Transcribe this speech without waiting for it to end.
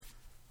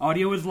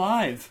Audio is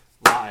live.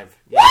 Live.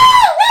 Yeah.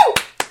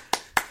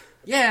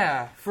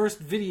 Yeah. First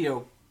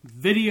video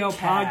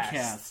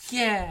Podcast.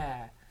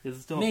 Yeah. Is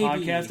it still Maybe. a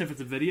podcast if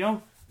it's a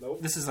video? Nope.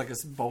 This is like a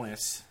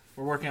bonus.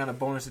 We're working on a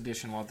bonus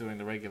edition while doing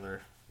the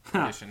regular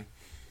edition.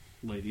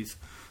 Ladies.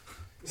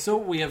 So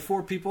we have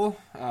 4 people,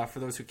 for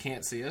those who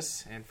can't see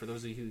us, and for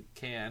those of you who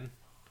can.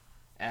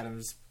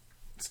 Adam's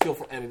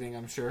skillful editing,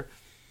 I'm sure.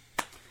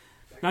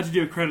 Not to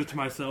do a credit to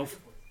myself.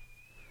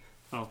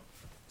 Oh,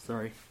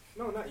 sorry.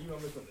 No, not you.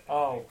 I'm listening.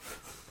 Oh.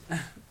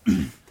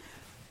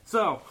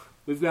 So,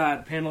 we've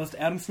got panelist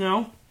Adam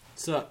Snow,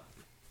 Sup?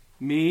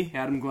 me,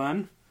 Adam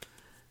Glenn.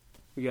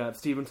 We got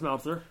Steven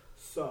Smeltzer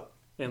Sup?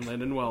 and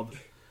Landon Weld.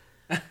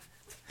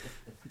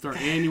 It's our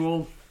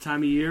annual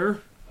time of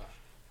year.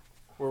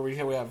 Where we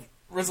have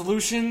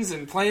resolutions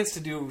and plans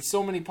to do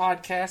so many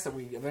podcasts that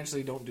we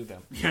eventually don't do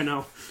them. Yeah,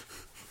 no.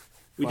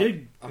 We But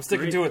did. I'm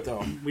sticking great. to it,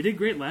 though. We did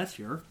great last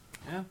year.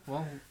 Yeah,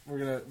 well,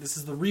 this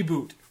is the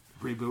reboot.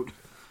 Reboot.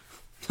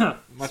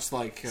 Much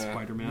like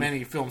Spider-Man.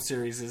 many film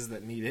series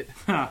that need it.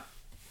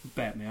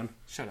 Batman.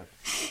 Shut up.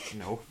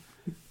 No.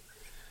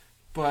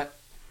 But,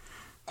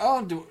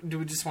 do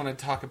we just want to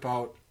talk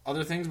about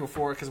other things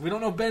before? Because we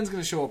don't know if Ben's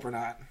going to show up or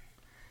not.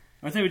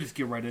 I think we just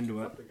get right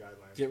into it. Up the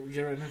guidelines.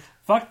 Get right in.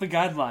 Fuck the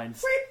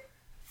guidelines.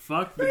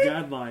 Fuck the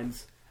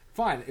guidelines.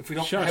 Fine, if we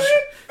don't... Shush.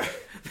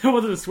 That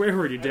wasn't a swear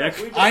word, you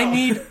dick. I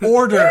need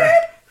order.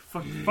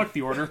 Fuck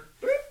the order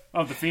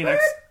of the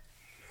Phoenix.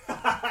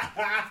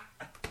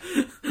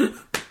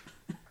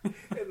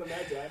 And the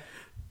Magi.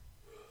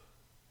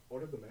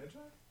 Order the Magi?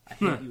 I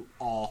hate you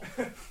all.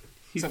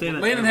 He's Except saying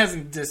that Landon now.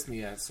 hasn't dissed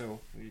me yet, so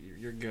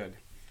you're good.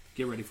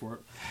 Get ready for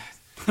it.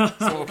 So,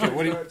 okay,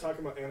 what do you... Start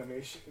talking about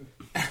animation.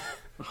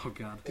 Oh,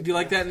 God. Did you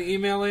like that in the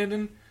email,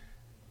 Landon?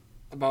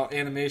 About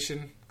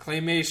animation?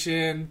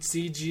 Claymation,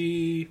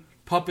 CG,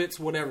 puppets,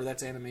 whatever,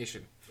 that's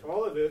animation.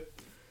 All of it.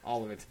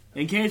 All of it.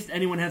 In case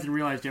anyone hasn't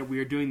realized yet, we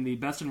are doing the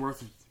best and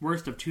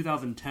worst of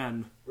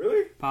 2010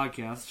 Really?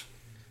 podcast.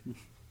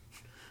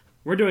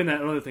 We're doing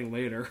that other thing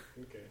later.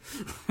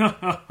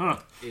 Okay.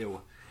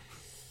 Ew.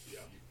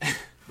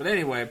 But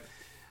anyway,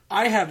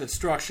 I have the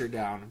structure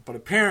down, but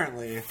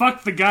apparently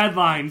Fuck the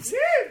guidelines.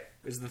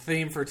 is the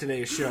theme for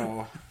today's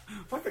show.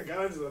 Fuck the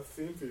guidelines is a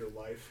theme for your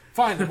life.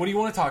 Fine, then what do you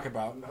want to talk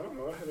about? I don't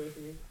know.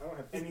 I don't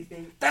have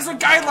anything. That's what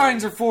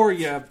guidelines are for,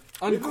 you You're the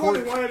one uncourt.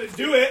 who wanted to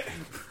do it.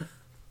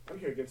 I'm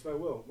here against my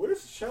will.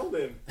 Where's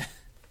Sheldon?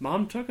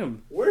 Mom took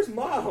him Where's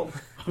Mom?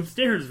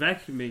 upstairs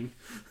vacuuming.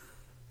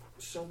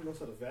 Sheldon knows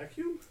how to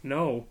vacuum?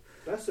 No.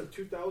 Best of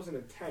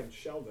 2010,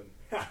 Sheldon.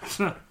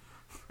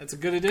 That's a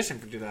good addition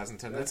for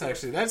 2010.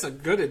 That's a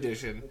good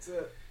addition. That's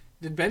it.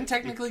 Did Ben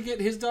technically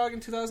get his dog in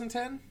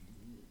 2010?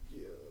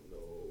 Yeah, no.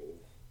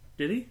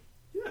 Did he?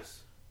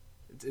 Yes.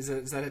 Is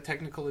that a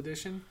technical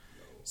addition?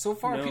 So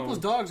far, No. people's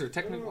dogs are I don't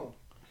technical.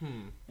 know.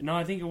 No,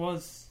 I think it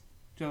was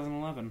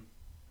 2011.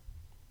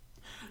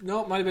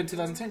 No, it might have been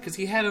 2010 because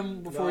he had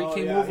him before No, he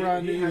came yeah, over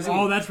on he New Year's had Eve.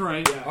 Oh, that's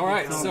right. Yeah. All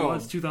right, So it so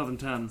was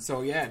 2010.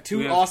 So yeah, We 2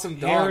 have awesome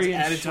dogs Harry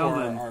and added to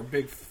Sheldon. our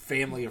big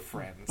family of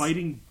friends.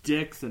 Biting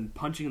dicks and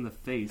punching in the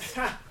face.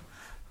 Yeah.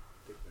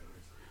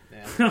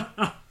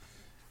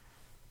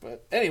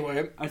 But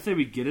anyway, I say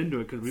we get into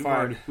it because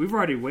Fine. we've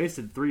already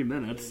wasted 3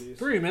 minutes.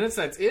 3 minutes.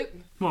 That's it.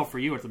 Well, for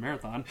you, it's a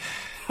marathon.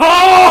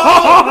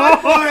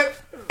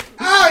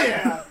 Oh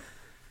yeah!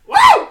 Woo!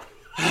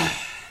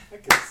 I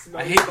can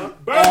smell I hate the you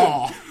burn.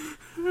 all.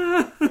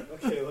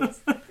 Okay, let's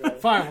go.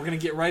 Fine, we're gonna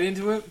get right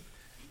into it.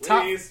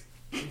 Top Please.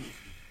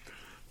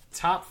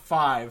 top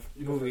 5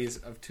 movies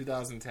of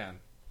 2010.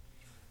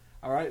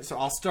 All right, so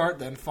I'll start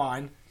then.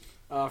 Fine.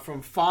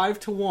 From 5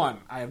 to 1,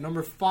 I have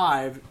number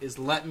 5 is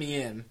Let Me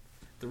In,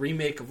 the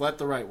remake of Let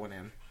the Right One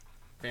In.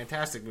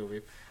 Fantastic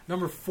movie.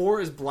 Number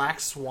 4 is Black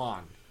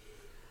Swan.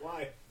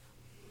 Why?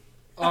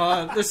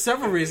 There's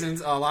several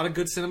reasons. A lot of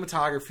good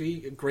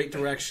cinematography, great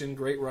direction,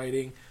 great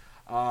writing.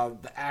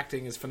 The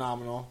acting is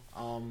phenomenal.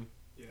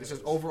 It's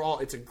just overall,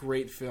 it's a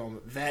great film.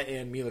 That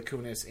and Mila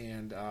Kunis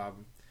and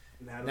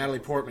Natalie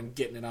Portman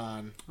getting it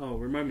on. Oh,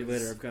 remind me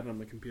later. I've got it on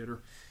my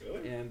computer.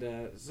 Really?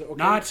 And so, okay.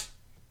 Not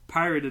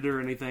pirated or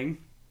anything.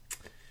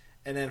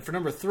 And then for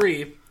number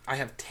 3, I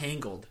have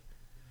Tangled.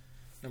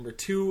 Number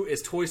 2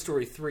 is Toy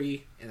Story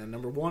 3, and then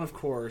number 1, of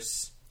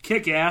course,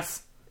 Kick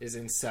ass. is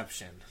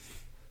Inception.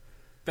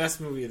 Best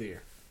movie of the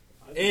year,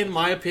 in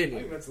my I opinion.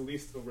 think that's the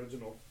least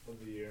original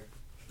of the year.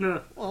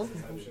 Well,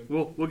 Inception.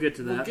 We'll get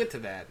to that. we'll get to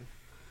that.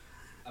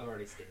 I've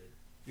already stated.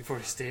 You've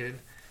already stated.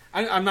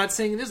 I'm not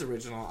saying it is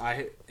original.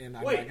 I'm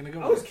not Wait, going to go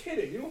I with was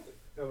kidding. You don't.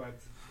 Never mind.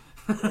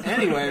 it.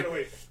 Anyway,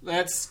 Wait.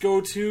 let's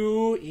go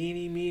to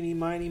Eeny, Meeny,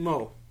 Miny,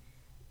 Mo.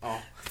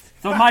 Oh.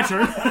 So my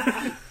turn.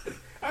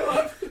 I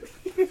love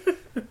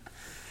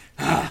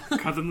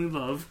Cousinly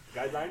love.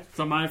 guidelines.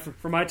 So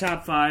for my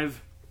top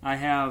 5, I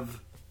have,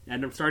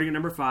 and I'm starting at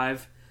number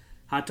 5,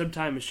 Hot Tub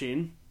Time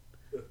Machine.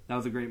 That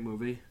was a great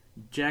movie.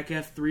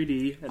 Jackass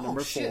 3D at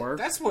number 4.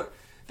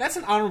 That's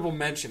an honorable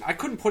mention. I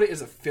couldn't put it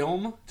as a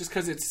film just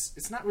because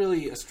it's not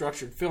really a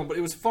structured film, but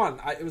it was fun.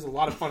 It was a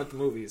lot of fun at the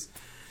movies.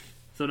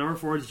 So number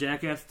 4 is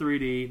Jackass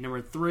 3D.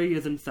 Number 3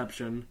 is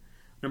Inception.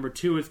 Number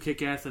 2 is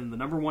Kick-Ass, and the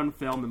number 1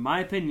 film, in my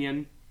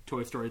opinion,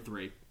 Toy Story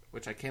 3.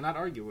 Which I cannot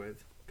argue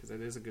with, because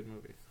it is a good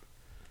movie.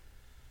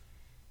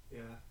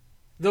 Yeah.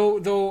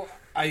 Though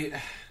I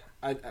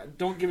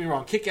don't get me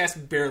wrong, Kick-Ass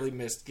barely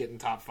missed getting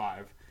top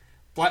 5.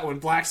 When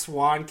Black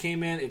Swan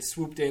came in, it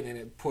swooped in and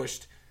it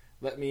pushed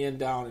Let Me In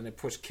down, and it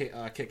pushed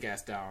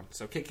Kick-Ass down.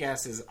 So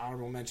Kick-Ass is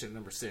honorable mention at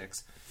number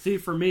 6. See,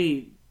 for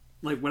me,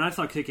 like, when I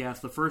saw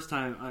Kick-Ass the first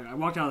time, I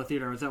walked out of the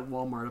theater, I was at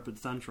Walmart up at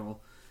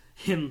Central,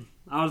 and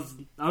I was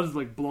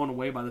like, blown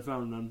away by the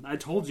film, and I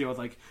told you, I was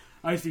like,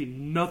 I see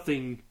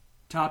nothing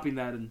topping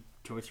that, and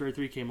Toy Story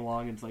 3 came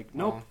along, and it's like,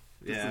 nope,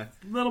 Yeah.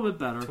 a little bit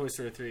better. Toy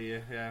Story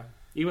 3, yeah.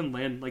 Even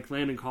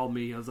Landon called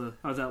me, I was at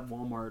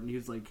Walmart, and he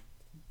was like,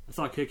 I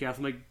saw Kick-Ass,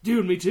 I'm like,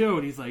 dude, me too,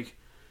 and he's like,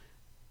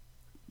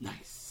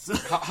 nice.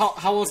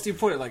 How else do you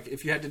put it? Like,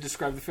 if you had to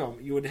describe the film,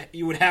 you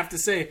would have to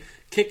say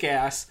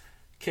Kick-Ass,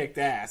 kicked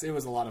ass. It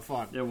was a lot of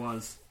fun. It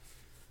was.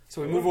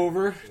 So we move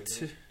over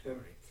to... And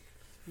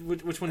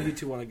Which one of you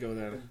two want to go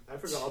then? I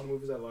forgot all the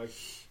movies I liked.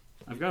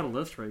 I've got a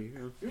list right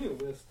here. Give me a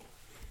list.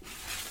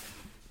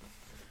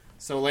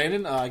 So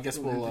Landon, I guess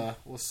we'll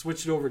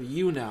switch it over to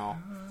you now.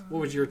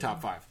 What was your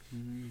top 5?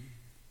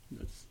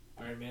 That's,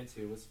 Iron Man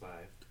 2 was 5.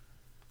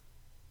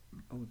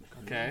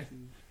 Okay.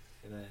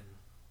 And then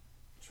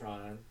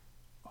Tron.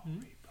 Hmm?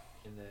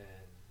 And then,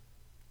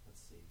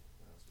 let's see,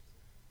 what else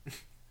was there?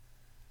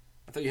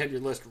 I thought you had your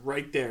list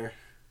right there.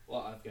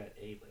 Well, I've got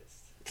a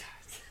list.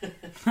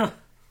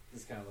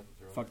 Just kind of looking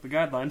through fuck the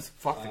guidelines.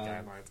 Fuck the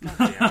guidelines. God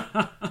damn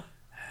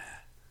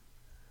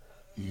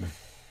it.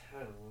 I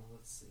don't know,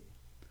 let's see.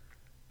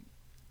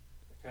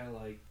 I kind of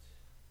liked...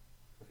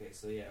 Okay,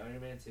 so yeah,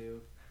 Iron Man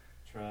 2,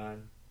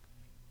 Tron.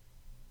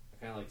 I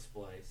kind of like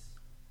Splice.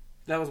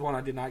 That was one I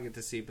did not get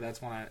to see, but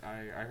that's one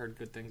I heard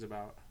good things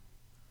about.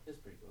 It's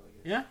pretty cool, I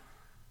guess. Yeah?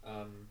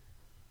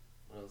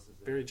 What else is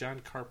there? Very John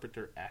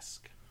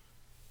Carpenter-esque.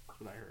 That's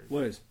what I heard.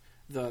 What is?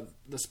 The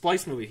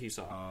Splice movie he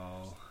saw.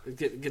 Oh.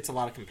 It gets a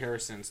lot of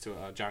comparisons to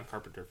a John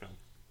Carpenter film.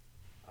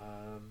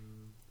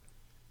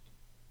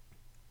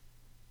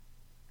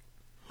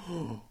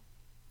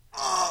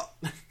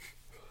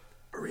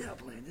 Hurry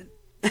up, Landon.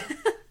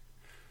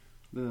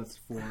 That's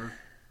 4.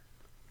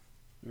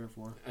 There are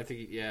 4. I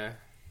think, yeah.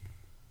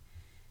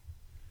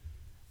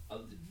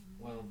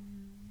 Well,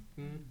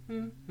 I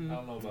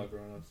don't know about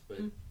Grown Ups, but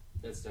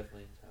that's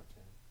definitely in the top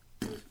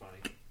 10. It was funny.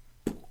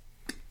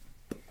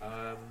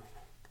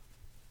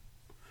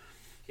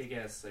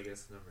 Kick-Ass, I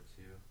guess, number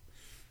 2.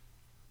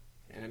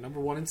 And at number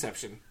 1,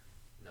 Inception.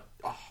 No.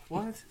 Oh,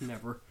 what?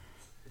 Never.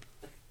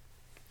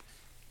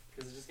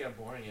 Because it just got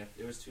boring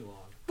after. It was too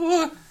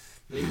long.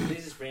 They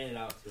just ran it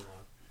out too long.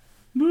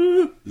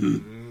 I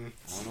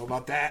don't know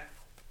about that.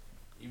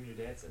 Even your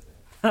dad said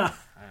that.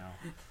 I know.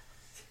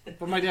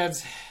 But my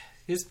dad's...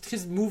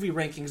 His movie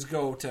rankings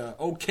go to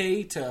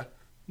okay to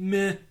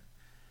meh.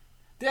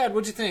 Dad,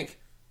 what'd you think?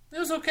 It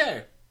was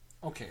okay.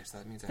 Okay, so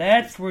that means...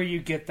 That's where you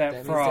get that, that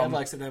means from. Dad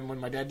likes it, and when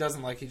my dad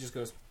doesn't like it, he just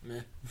goes,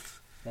 meh.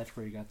 That's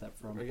where you got that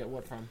from. I get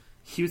what from?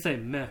 You say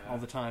meh all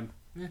the time.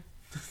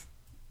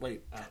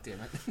 Wait, God damn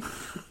it.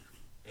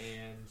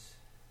 And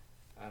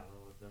I don't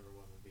know what number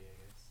 1 would be, I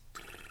guess.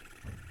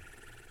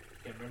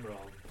 Can't remember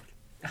all of them.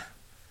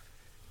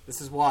 This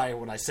is why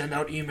when I send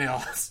out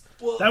emails...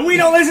 Well, That we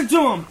don't listen to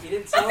them! he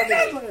didn't tell me.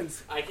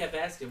 I kept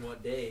asking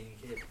what day, and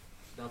he did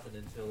nothing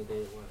until the day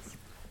it was.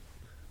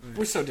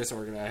 We're so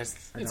disorganized.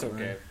 I It's know,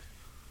 okay.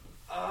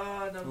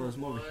 right? Number Oh, there's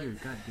more 1. over here.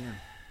 God damn.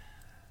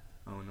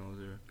 Oh no,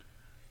 there.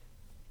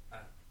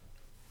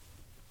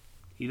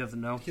 He doesn't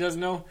know. He doesn't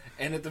know.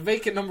 And at the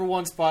vacant number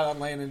 1 spot on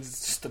Landon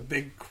is just a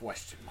big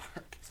question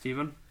mark.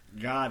 Steven?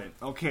 Got it.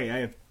 Okay, I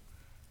have.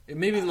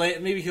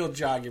 Maybe he'll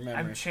jog your memory.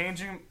 I'm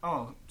changing.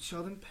 Oh,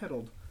 Sheldon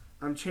piddled.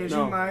 I'm changing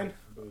No. mine.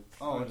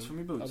 Oh, it's from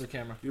your boots. Other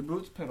camera. Your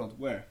boots piddled.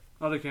 Where?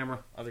 Other camera.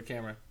 Other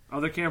camera.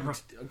 Other camera.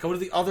 Go to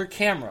the other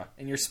camera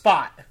in your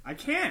spot. I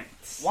can't.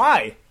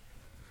 Why?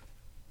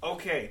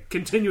 Okay.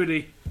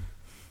 Continuity.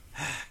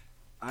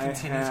 I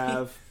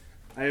Continuity.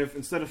 have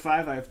instead of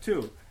 5, I have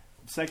 2.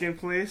 Second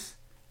place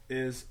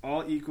is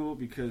all equal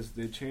because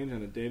they change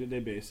on a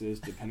day-to-day basis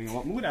depending on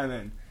what mood I'm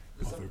in.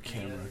 Other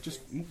camera.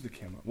 Just move the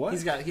camera. What?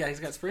 He's got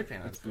spray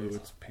paint on It's his blue. face.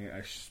 It's paint.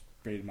 I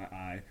sprayed my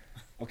eye.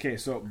 Okay,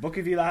 so Book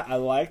of Eli, I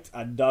liked.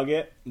 I dug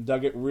it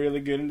really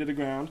good into the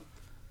ground.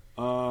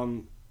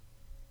 Oh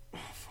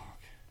fuck.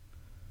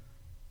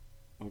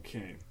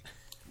 Okay,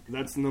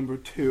 that's number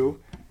 2.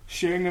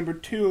 Sharing number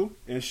 2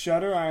 is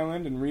Shutter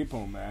Island and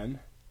Repo Man.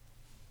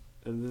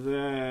 And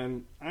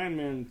then Iron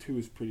Man 2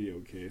 is pretty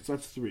okay. So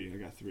that's 3. I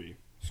got 3.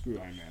 Screw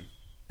Iron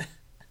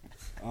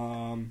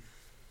Man.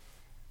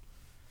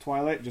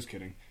 Twilight. Just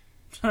kidding.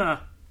 Huh.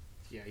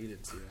 Yeah, you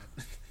didn't see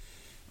that.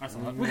 I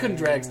saw it. We couldn't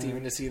drag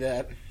Steven to see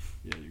that.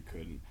 Yeah, you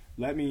couldn't.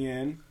 Let Me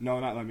In. No,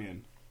 not Let Me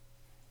In.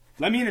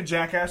 Let Me In and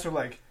Jackass are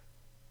like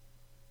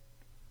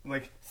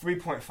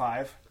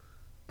 3.5.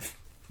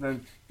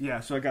 Then yeah,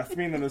 so I got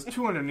 3, and then there's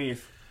 2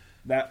 underneath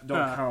that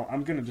don't count.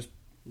 I'm gonna just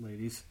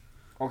Ladies.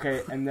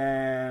 okay, and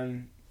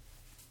then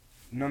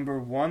Number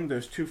 1,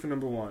 there's 2 for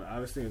number 1.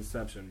 Obviously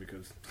Inception,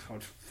 because oh,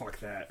 fuck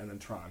that. And then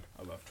Tron.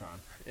 I love Tron.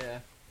 Yeah.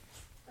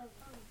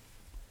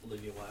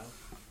 Olivia Wilde.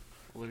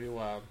 Olivia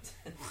Wilde.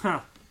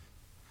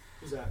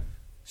 Who's that?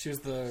 She was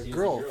the She's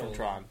girl the girl. from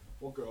Tron.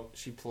 What girl?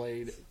 She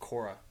played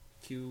Cora.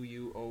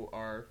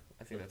 Q-U-O-R.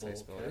 I think that's how you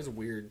spell it. It was a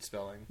weird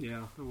spelling.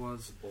 Yeah, it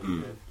was.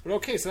 Bullshit. But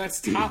okay, so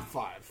that's top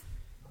 5.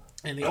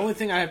 And the only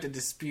thing I have to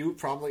dispute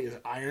probably is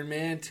Iron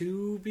Man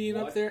 2 being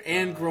up What? there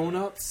and Grown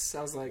Ups.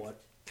 I was like,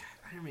 What? God,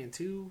 Iron Man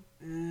 2?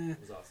 It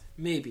was awesome.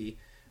 Maybe.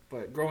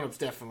 But Grown Ups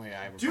definitely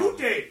I have a Due problem.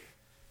 date.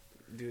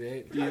 Due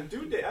date? Yeah,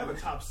 due date. I have a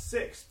top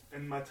 6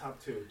 in my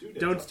top 2. Due date.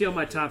 Don't steal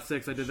my top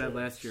 6. I did that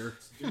last year.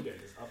 Due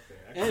date is up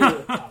there.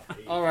 Anyway. Top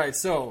 8. Alright,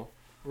 so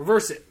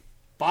reverse it.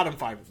 Bottom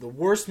 5. The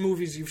worst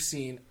movies you've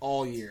seen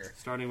all year.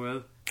 Starting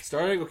with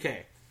Starting,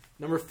 okay.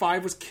 Number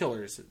 5 was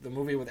Killers, the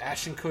movie with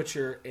Ashton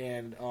Kutcher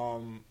and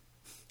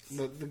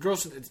the girl,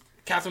 it's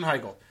Katherine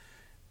Heigl.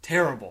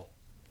 Terrible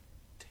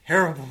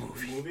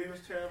movie. The movie was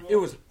terrible. It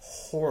was You're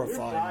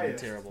horrifying and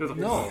biased. terrible. It was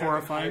No,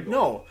 horrifying.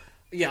 no.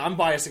 Yeah, I'm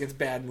biased against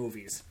bad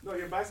movies. No,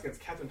 you're biased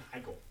against Katherine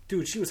Heigl.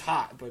 Dude, she was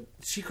hot, but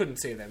she couldn't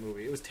save that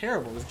movie. It was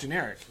terrible. It was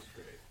generic.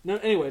 No,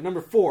 anyway,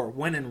 number 4,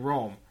 When in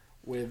Rome,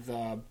 with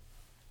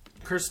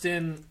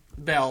Kirsten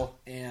Bell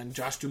and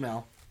Josh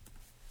Duhamel.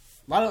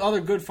 A lot of other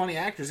good, funny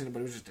actors in it, but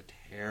it was just a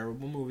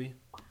terrible movie.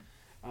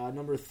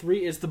 Number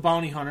 3 is The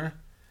Bounty Hunter,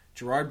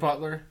 Gerard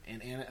Butler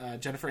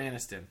and Jennifer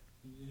Aniston.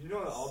 You know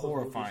that all the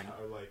Horrifying.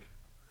 movies are like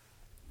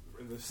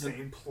in the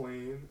same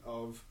plane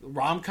of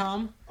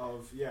Rom-com,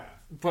 yeah.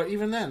 but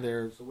even then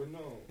they're So we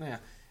know.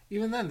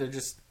 even then they're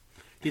just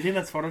Do you think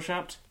that's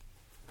photoshopped?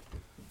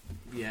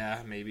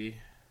 maybe.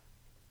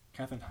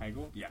 Katherine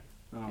Heigl? Yeah.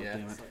 Oh, Yeah.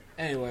 damn it.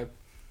 Anyway,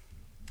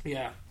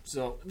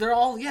 so they're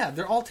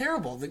all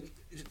terrible.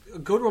 A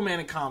good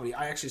romantic comedy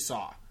I actually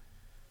saw.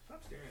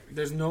 Stop staring at me.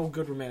 There's no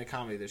good romantic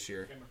comedy this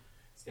year.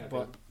 Scott But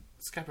Pilgrim.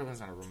 Scott Pilgrim's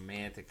not a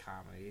romantic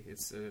comedy.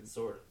 It's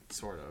Sort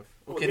sort of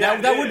Well, okay.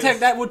 yeah, that it would is.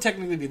 that would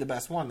technically be the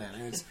best one then,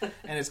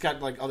 and it's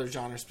got like other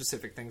genre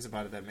specific things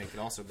about it that make it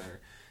also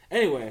better.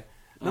 Anyway,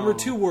 number Oh.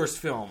 2 worst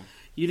film.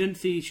 You didn't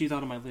see She's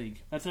Out of My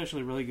League. That's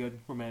actually a really good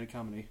romantic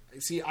comedy.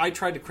 See, I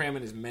tried to cram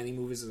in as many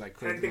movies as I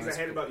could. 10 things I last-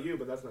 hate about you,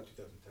 but that's not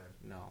 2010.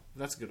 No,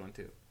 that's a good one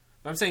too.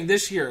 But I'm saying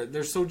this year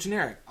they're so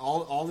generic.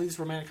 All these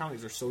romantic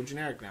comedies are so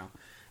generic now.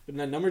 But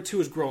then number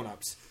 2 is Grown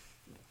Ups.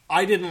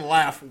 I didn't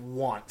laugh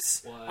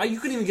once. What? You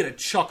couldn't even get a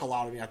chuckle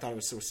out of me. I thought it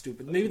was so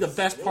stupid. Maybe the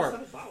best What part.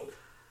 was that about?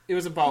 It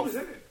was Who about was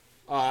in it?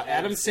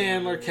 Adam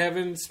Sandler, Kevin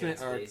Kevin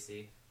Smith, or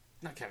Spacey.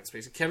 not Kevin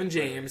Spacey, Kevin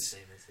James,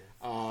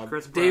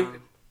 Chris Dave,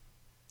 Brown.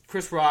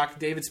 Chris Rock,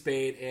 David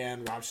Spade,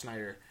 and Rob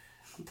Schneider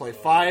play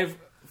 5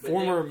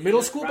 former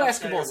middle school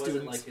basketball Wasn't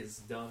students. like his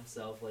dumb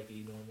self like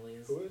he normally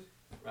is. Who is?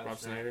 Rob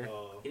Schneider.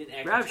 Oh. He didn't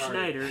act Rob retarded.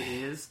 Schneider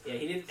is. Yeah,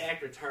 he didn't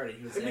act retarded.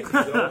 He was I think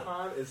acting.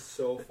 Zohan is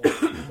so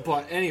funny.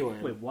 But anyway,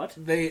 Wait, what?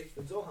 they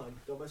Zohan.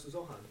 Don't mess with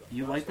Zohan.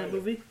 You like that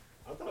movie?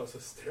 I thought it was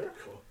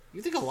hysterical.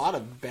 you think a lot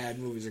of bad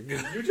movies are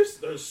good. You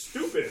just are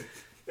stupid.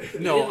 No,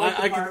 You didn't like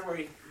the I part can. where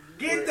he,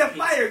 Get where the he-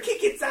 fire,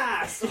 kick its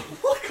ass.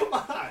 Come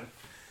on.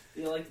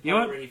 You know, like the You know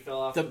part what? where he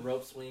fell off The- the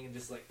rope swing and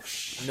just like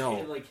No,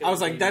 and, like, I was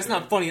killed like, the that's baby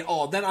not funny at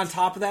all. Then on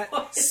top of that,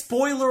 What?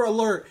 spoiler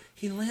alert,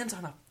 he lands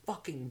on a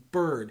fucking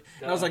bird.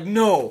 And I was No. like,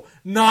 no,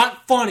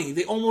 not funny.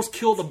 They almost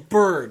killed a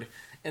bird.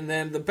 And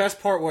then the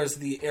best part was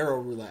the arrow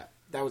roulette.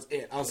 That was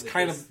it. I was They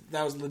kind kissed- of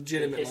that was He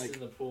legitimate. kissed Like in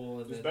the pool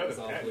and It's then better it was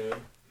than all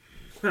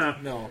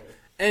that. blue. no.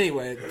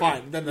 Anyway,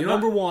 fine. Then the You know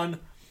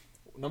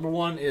number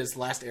one is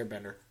Last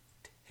Airbender.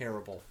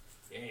 Terrible,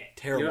 Yeah.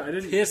 terrible. You know, I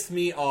didn't- Pissed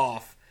me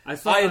off. I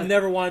saw. I had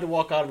never wanted to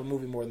walk out of a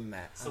movie more than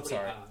that. So I'm many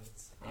sorry.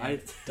 odds.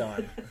 I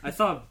Done. I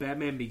saw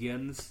Batman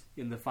Begins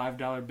in the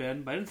 $5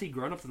 bin, but I didn't see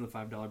Grown Ups in the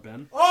 $5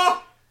 bin.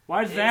 Oh!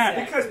 Why is that?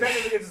 Exactly. Because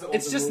Batman Begins is an older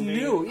It's just movie.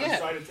 new, I'm yeah.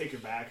 sorry to take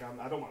your back.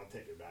 I don't want to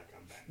take your back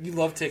on Batman. You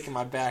love taking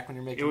my back when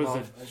you're It making was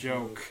love. a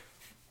joke.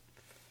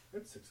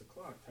 It's 6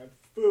 o'clock. Time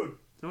for food.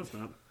 No, it's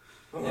not.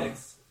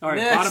 Next. All right,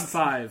 Next. bottom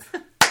 5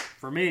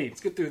 for me.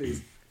 Let's get through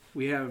these.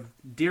 We have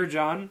Dear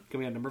John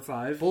coming at number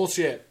 5.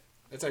 Bullshit.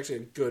 That's actually a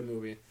good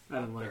movie. I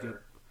didn't like it.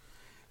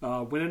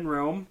 When in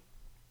Rome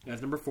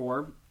as number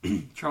 4.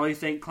 Charlie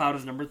St. Cloud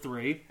is number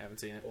 3. Haven't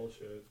seen it.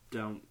 Bullshit.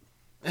 Don't.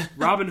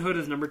 Robin Hood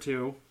is number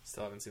 2,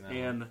 Still haven't seen that. one.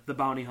 and The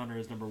Bounty Hunter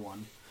is number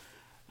 1.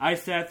 I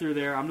sat through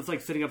there. I'm just like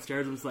sitting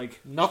upstairs. I'm just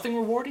like, Nothing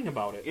rewarding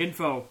about it.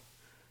 info.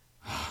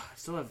 I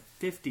still have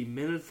 50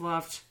 minutes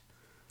left.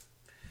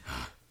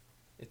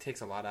 It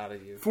takes a lot out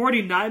of you.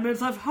 49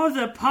 minutes left. How is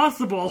that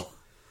possible?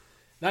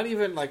 Not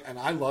even like, and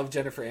I love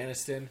Jennifer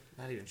Aniston.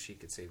 Not even she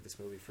could save this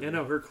movie for Yeah, me.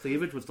 no, her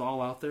cleavage was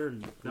all out there,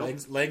 and nope,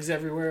 Legs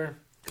everywhere.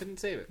 Couldn't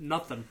save it.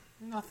 nothing.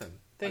 Nothing.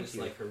 I Thank just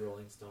you. like her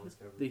Rolling Stones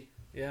cover.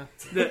 Yeah,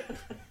 The,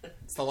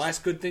 it's the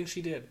last good thing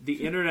she did.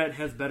 the internet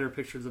has better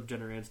pictures of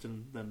Jennifer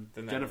Aniston than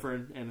Than that. Jennifer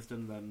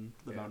Aniston than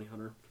The Yeah. Bounty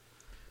Hunter.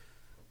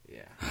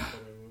 Yeah. Better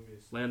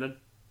movies. Landon,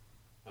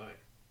 Alright.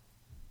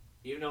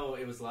 Even though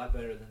it was a lot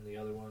better than the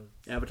other one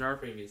Avatar.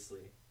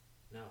 previously.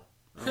 No.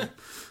 Oh.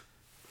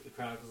 The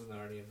Chronicles of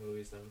Narnia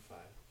movies number 5.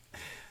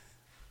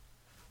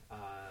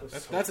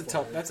 That's a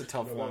tough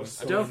That one. was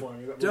so Don't-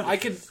 boring. That don't-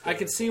 was I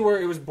could see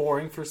where it was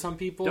boring for some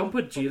people. Don't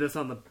put Jesus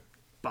on the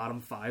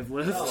bottom 5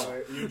 list. No.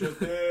 Alright, you just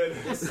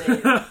did. Just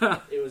saying,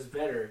 it was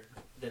better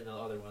than the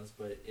other ones,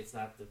 but it's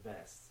not the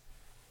best.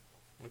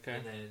 Okay.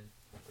 And then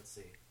let's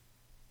see,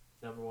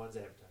 number 1's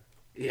Avatar.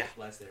 Yeah.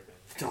 Last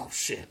Airbender. Oh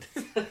shit.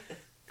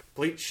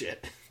 Complete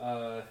shit.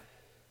 You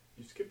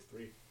skipped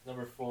 3.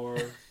 Number 4.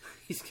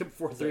 He skipped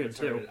 4, was 3, that and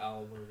 2. retarded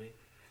owl movie.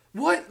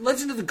 What?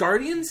 Legend of the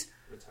Guardians?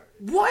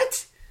 Retarded.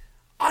 What?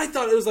 I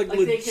thought it was like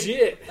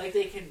legit.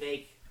 They can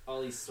make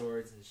all these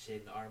swords and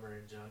shit and armor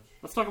and junk.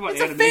 Let's talk about It's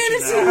a animation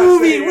fantasy now.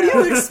 movie. What do you I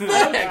don't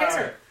expect?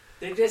 care.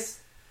 They just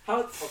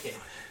how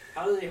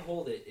do they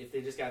hold it if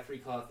they just got 3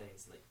 claw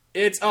things? Like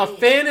It's a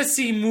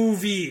fantasy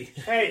movie.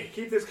 Hey,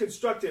 keep this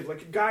constructive,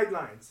 like your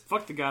guidelines.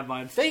 Fuck the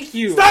guidelines. Thank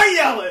you. Start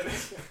yelling!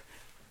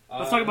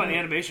 Let's talk about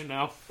animation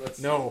now. Let's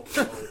No.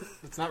 see.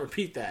 Let's not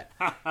repeat that.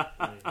 I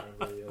don't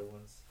remember the other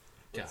ones.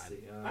 Let's God.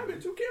 see. I'm in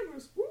 2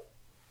 cameras. Woo.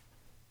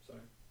 Sorry.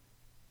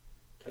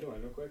 I do want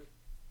to know quick.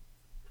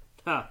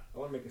 Huh. I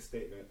want to make a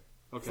statement.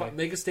 Okay.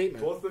 Make a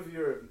statement. Both of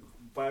your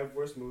 5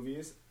 worst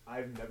movies,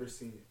 I've never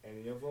seen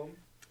any of them.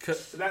 'Cause-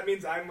 So that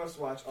means I must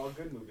watch all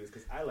good movies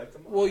because I like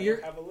them all. Well, I don't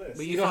you're- have a list.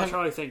 But you you don't saw have-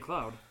 Charlie St.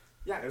 Cloud.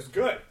 Yeah, it was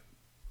good.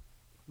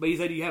 But you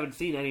said you haven't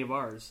seen any of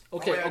ours.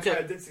 Okay, Oh, yeah, okay.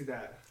 I did see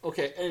that.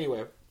 Okay,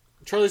 anyway.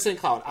 Charlie St.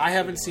 Cloud. I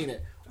haven't seen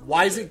it.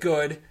 Why is it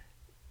good?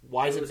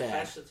 Why is it was bad?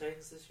 Clash of the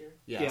Titans this year?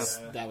 Yes,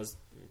 Yeah. that almost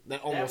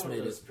that one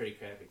made was it. pretty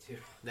crappy too.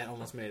 That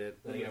almost made it.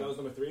 Then I That got, was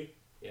number 3?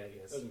 yeah, I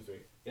guess. That was number 3.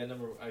 Yeah, I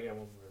got one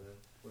more then.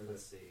 Where is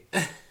Let's it?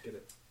 see. Get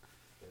it.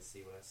 Let's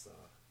see what I saw.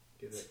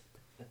 Get it.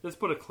 Let's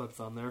put a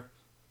clips on there.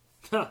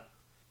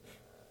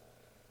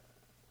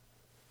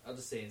 I'll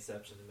just say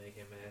Inception to make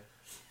him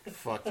mad.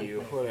 Fuck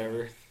you.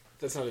 Whatever.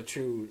 That's not a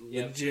true,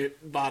 Yep.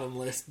 legit bottom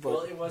list, but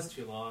Well, it was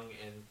too long,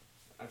 and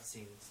I've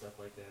seen stuff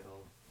like that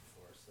all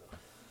before,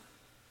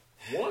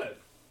 so What?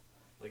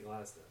 like a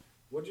lot of stuff.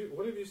 What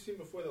have you seen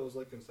before that was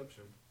like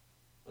Inception?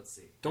 Let's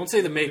see. don't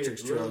say the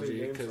Matrix Literally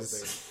trilogy name because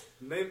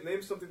something.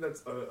 Name something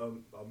that's a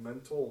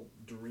mental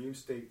dream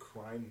state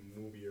crime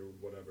movie or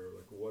whatever.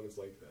 Like what is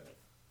like that?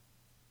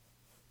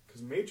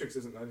 Because Matrix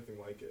isn't anything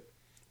like it.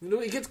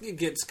 it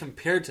gets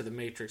compared to the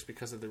Matrix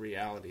because of the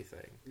reality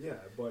thing. Yeah,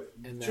 but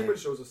And Truman that-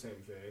 Show's the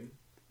same thing.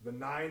 The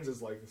Nines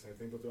is like the same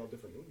thing, but they're all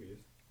different movies.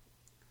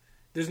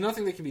 There's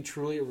nothing that can be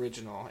truly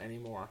original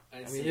anymore. I I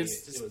didn't mean, see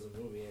it's it was a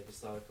movie. I just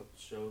saw a couple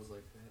shows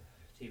like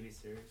that, TV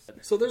series.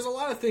 so there's a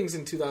lot of things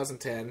in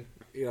 2010.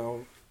 You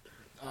know,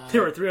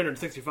 There were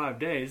 365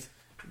 days.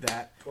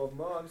 that 12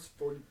 months,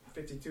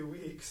 52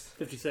 weeks.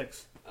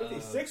 56.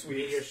 56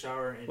 Meteor weeks.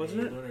 shower and Wasn't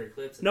a it? lunar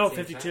eclipse. At No, the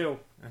same 52.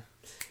 Time.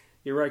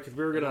 You're right, because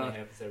we were That gonna. only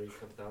happens every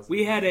couple thousand.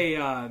 We had years.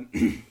 a.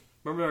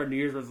 Remember our New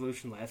Year's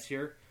resolution last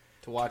year?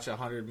 to watch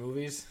 100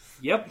 movies.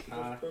 Yep.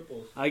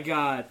 Purples. I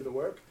got Did it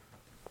work?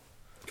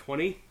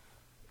 20.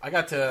 I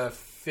got to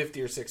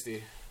 50 or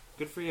 60.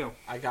 Good for you.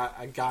 I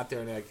got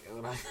there and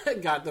when I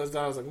got those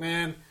done, I was like,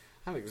 man,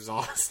 I'm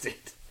exhausted.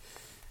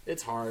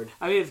 It's hard.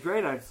 I mean, it's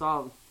great. I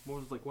saw what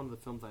was like one of the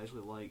films I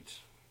actually liked.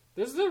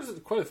 There's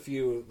quite a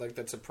few like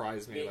that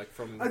surprised me, like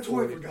from I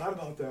totally 40. forgot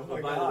about that. Oh Oh,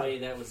 my by god. the way,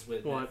 that was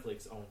with What?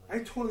 Netflix only. I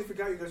totally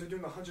forgot you guys were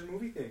doing the 100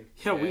 movie thing.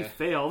 Yeah, we Yeah.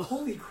 failed.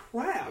 Holy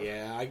crap.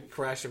 Yeah, I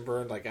crashed and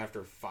burned like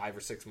after 5 or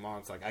 6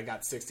 months. Like I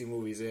got 60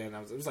 movies in.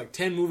 It was like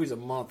 10 movies a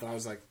month, and I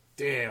was like,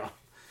 damn,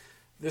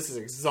 this is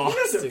You guys are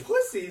exhausting,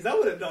 pussies. I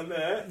would have done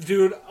that.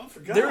 dude. I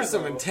forgot. There was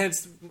some though.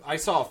 intense. I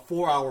saw a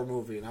 4-hour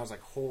movie, and I was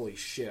like, holy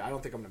shit, I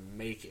don't think I'm gonna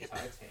make it.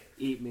 Titanic.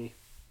 Eat me.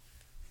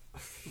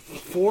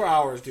 4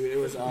 hours, dude. It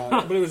was,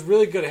 but it was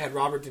really good. It had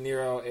Robert De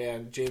Niro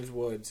and James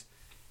Woods.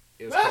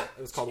 It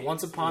was called James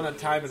Once Upon a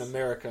Woods. Time in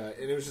America,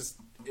 and it was just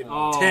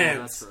Oh,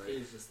 intense. that's right. He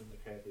was just in the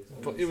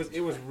crappiest. But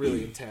it was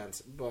really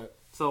intense. But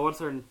So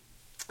what's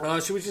our?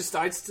 should we just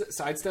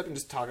sidestep and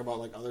just talk about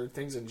like other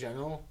things in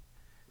general?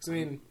 'Cause, I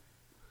mean,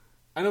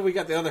 I know we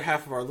got the other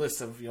half of our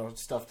list of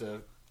stuff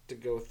to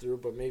go through,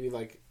 but maybe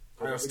like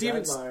I don't know, The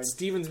guidelines.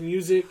 Steven's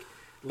music,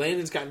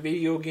 Landon's got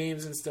video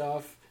games and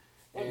stuff.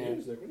 Oh, And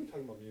music. When are you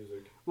talking about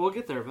music? We'll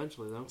get there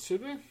eventually, though.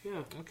 should we?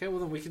 Yeah. Okay, well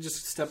then we can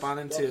just step on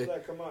Stuff into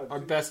that come on. our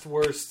best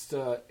worst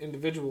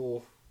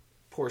individual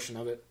portion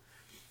of it.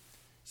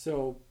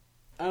 So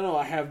I don't know.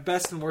 I have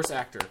best and worst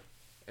actor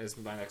as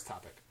my next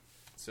topic.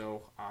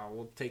 So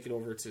we'll take it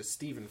over to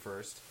Steven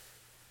first.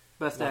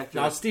 Best actor.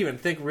 Now, Steven,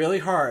 think really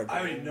hard. I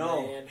already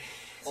know. Man,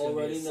 it's gonna be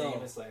Already the same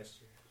know. as last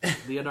year.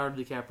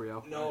 Leonardo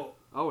DiCaprio. No.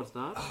 Oh, it's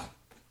not.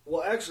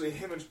 Well, actually,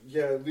 him and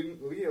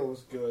Leo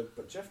was good,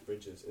 but Jeff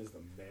Bridges is the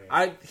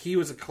man. He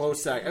was a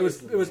close second.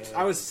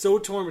 I was so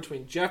torn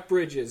between Jeff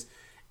Bridges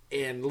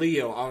and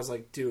Leo. I was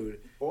like, dude,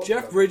 Both of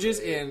Jeff them Bridges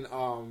were great.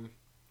 and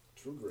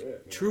True Grit. Man.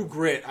 True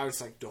Grit. I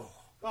was like, oh,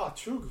 Oh,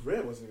 True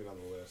Grit wasn't even on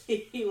the list.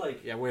 He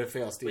like, yeah, way to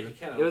fail, but Steven. he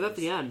kind of It was at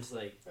the end. Just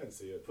like I didn't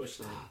see it.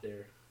 pushing it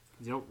there.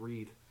 You don't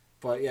read.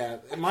 But yeah,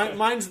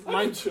 mine's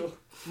Chill.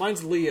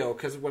 Mine's Leo,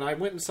 because when I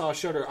went and saw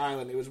Shutter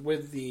Island, it was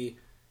with the,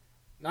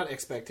 not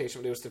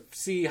expectation, but it was to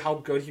see how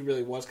good he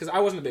really was, because I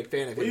wasn't a big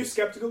fan of Were you his.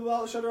 skeptical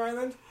about Shutter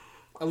Island?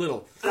 A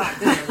little.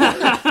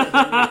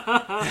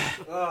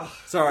 Are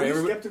Sorry, you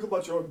everybody. skeptical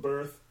about your own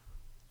birth?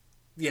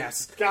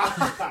 Yes,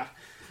 God.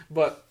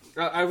 but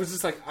I was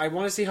just like, I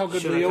want to see how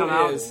good Should have Leo come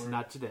out. is.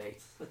 Not today.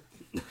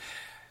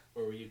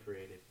 Or were you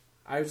created?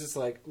 I was just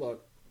like,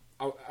 look,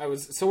 I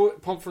was so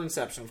pumped for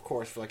Inception, of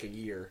course, for like a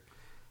year.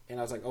 And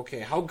I was like, okay,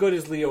 how good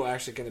is Leo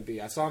actually going to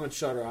be? I saw him in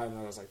Shutter Island,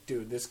 and I was like,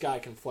 dude, this guy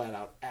can flat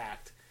out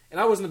act. And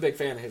I wasn't a big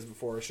fan of his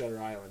before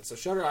Shutter Island. So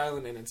Shutter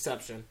Island and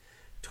Inception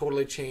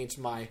totally changed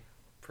my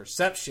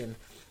perception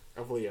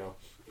of Leo.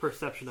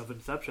 Perception of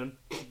Inception.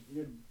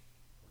 You're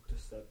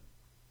deceptive.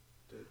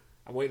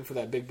 I'm waiting for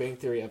that Big Bang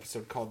Theory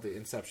episode called The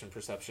Inception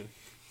Perception.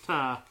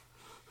 Ah.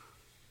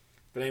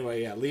 But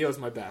anyway, yeah, Leo's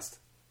my best.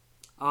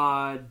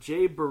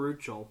 Jay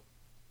Baruchel.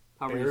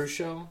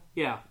 Baruchel?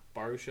 Yeah,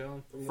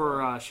 Baruchel?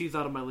 for She's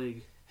Out of My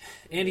League.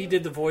 And he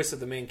did the voice of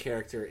the main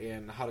character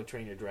in How to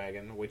Train Your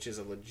Dragon, which is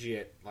a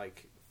legit,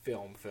 like,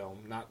 film,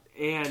 not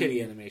And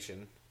kiddie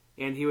animation,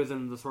 And he was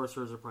in The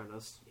Sorcerer's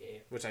Apprentice. Yeah.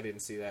 which I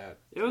didn't see that.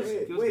 It was, Wait,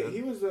 it was good.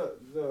 he was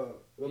the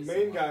He's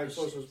main the guy one- in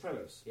Sorcerer's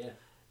Apprentice. Yeah.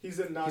 He's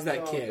a knocked He's that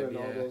up kid, and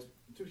all yeah. those.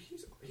 Dude,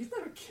 he's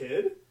not a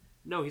kid.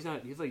 No, he's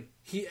not. He's like,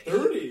 He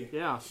 30.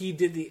 yeah. he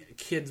did the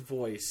kid's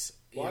voice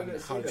Why in did I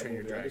How see to that Train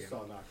Your movie? I Dragon. just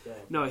saw Knocked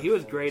Up. No, he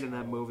was great in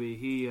that movie.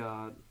 He,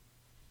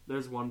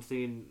 there's one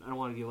scene, I don't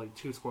want to give like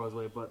too spoilers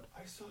away, but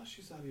I saw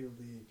She's Out of Your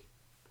League.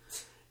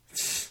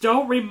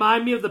 don't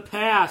remind me of the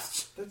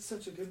past. That's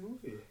such a good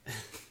movie.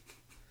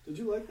 Did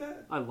you like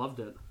that? I loved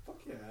it. Fuck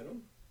yeah,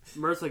 Adam.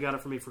 Marissa got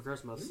it for me for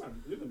Christmas.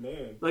 You're the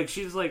man. Like,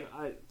 she's like,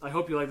 I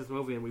hope you like this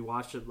movie, and we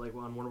watched it like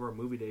on one of our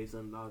movie days,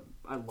 and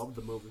I loved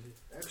the movie.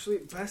 Actually,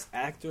 best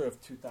actor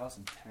of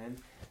 2010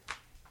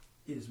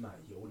 is my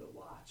Yoda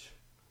watch.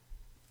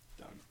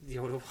 Done.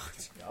 Yoda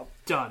watch. Yup.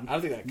 Done. I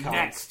don't think that counts.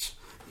 Next.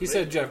 He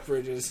said Jeff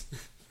Bridges.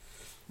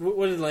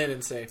 What did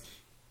Landon say?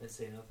 Let's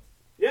say nothing.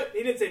 Yep,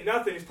 he didn't say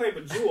nothing. He's playing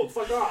Bejeweled.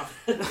 Fuck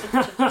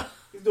off.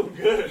 He's doing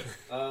good.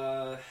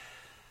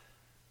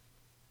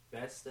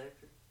 Best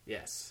actor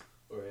Yes.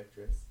 or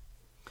actress?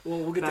 Well,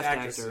 we'll get Best to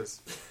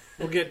actresses.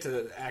 We'll get to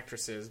the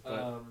actresses,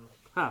 but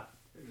Huh.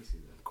 I didn't see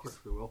that. Of course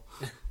we will.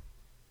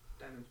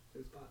 Diamond,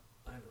 his spot.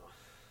 I don't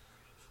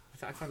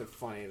know. I find it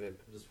funny that I'm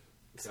just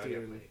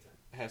Steven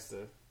has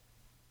to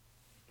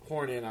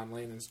horn in on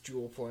Landon's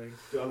Jewel playing.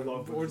 Dude, I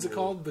love What's it Bejeweled.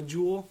 called?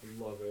 Bejewel?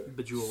 Love it.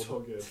 Bejeweled. So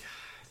good.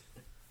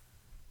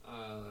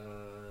 I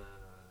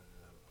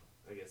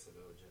guess I'll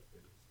go with Jeff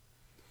Bridges.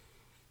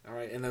 All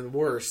right, and then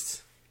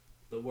worst.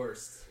 The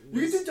worst.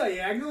 You did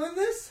diagonal in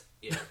this?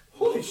 Yeah.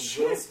 Holy Will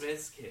shit.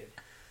 Smith's kid.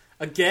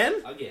 Again?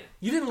 Again.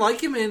 You didn't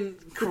like him in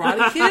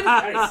Karate Kid?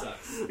 That guy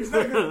sucks. He's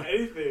not good at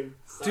anything.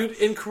 Sucks. Dude,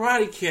 in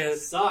Karate Kid,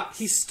 Sucks.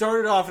 he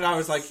started off and I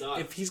was like, Sucks.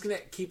 if he's going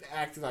to keep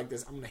acting like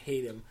this, I'm going to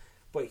hate him.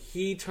 But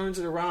he turns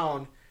it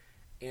around,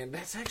 and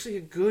that's actually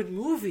a good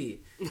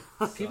movie.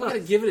 People got to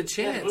give it a Yeah,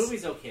 chance. the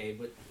movie's okay,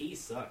 but he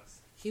sucks.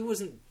 He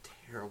wasn't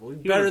terrible.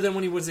 Better was- than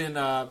when he was in,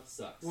 Sucks.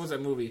 what was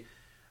that movie?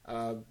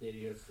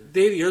 Lady Earth.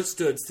 Day the Earth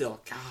Stood Still.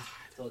 God.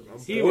 Told you.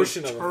 He was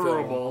Abortion of a film.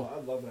 terrible. I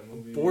love that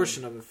movie.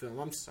 Abortion of a film.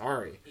 I'm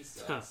sorry. He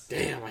sucks.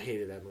 Damn, I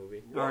hated that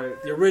movie. All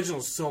right. The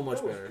original's so much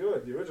That was better.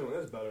 good. The original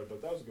is better,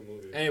 but that was a good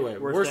movie. Anyway,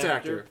 Worst worst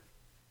actor? actor.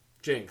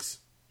 Jinx.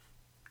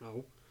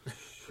 No.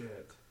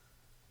 Shit.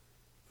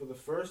 For the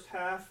first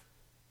half,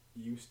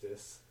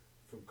 Eustace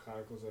from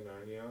Chronicles of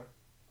Narnia.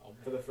 Oh,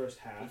 For the first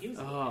half. he was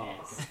an Oh.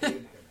 ass. I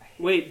hated him. I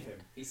hated Wait. him.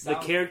 He The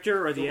sounded-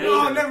 character or the The way-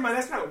 Oh, actor? never mind.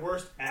 That's not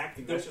worst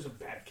acting. That's just a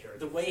bad character.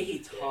 The way he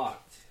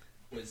talked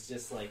was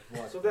just like,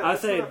 what? So that, I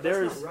that's say not,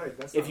 there's- That's not right.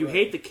 That's If not you right.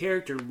 hate the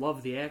character,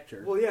 love the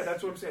actor. Well, yeah,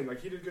 that's what I'm saying.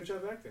 Like, he did a good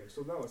job acting.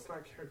 So, no, it's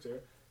not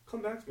character.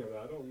 Come back to me on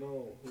that. I don't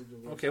know who the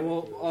worst Okay, actor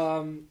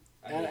well, is.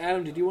 I hate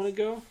Adam, did you want to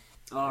go?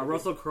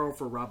 Russell Crowe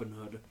for Robin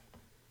Hood.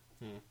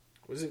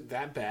 Was it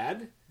that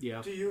bad?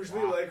 Yeah. Do you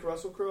usually like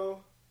Russell Crowe?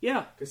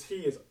 Yeah. Because he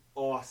is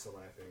awesome,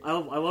 I think.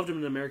 I loved him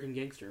in American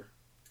Gangster.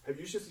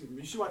 You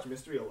should watch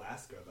Mystery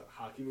Alaska, that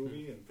hockey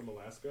movie from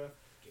Alaska,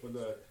 when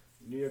the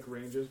New York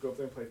Rangers go up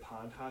there and play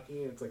pond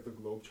hockey, and it's like the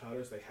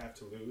Globetrotters, they have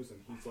to lose, and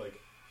he's like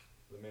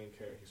the main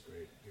character. He's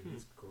great. Dude,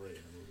 he's great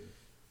in the movie.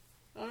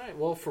 All right,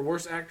 well, for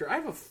worst actor, I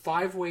have a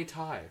 5-way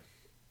tie.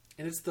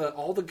 And it's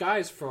all the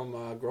guys from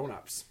Grown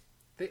Ups.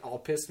 They all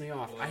pissed me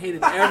off. I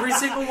hated every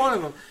single one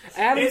of them.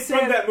 Adam It's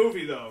from that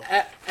movie, though.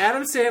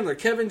 Adam Sandler,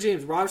 Kevin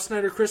James, Rob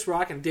Schneider, Chris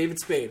Rock, and David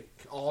Spade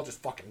can all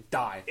just fucking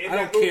die. In I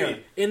don't that movie. care.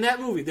 In that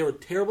movie, they were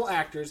terrible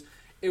actors.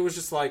 It was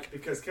just like,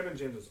 Because Kevin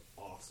James is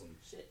awesome.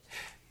 Shit.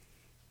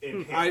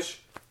 In I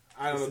Hitch.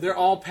 don't know. They're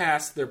all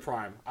past their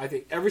prime. I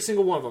think every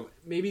single one of them.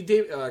 Maybe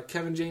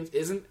Kevin James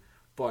isn't,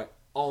 but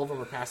all of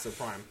them are past their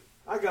prime.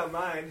 I got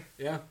mine.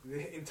 Yeah.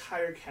 The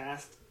entire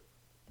cast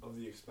of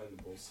The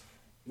Expendables.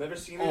 Never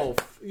seen it. Oh,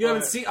 you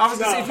haven't but- seen? I was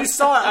gonna say, No. if you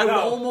saw it, I would No.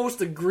 almost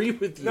agree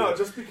with you. No,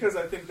 just because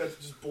I think that's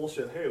just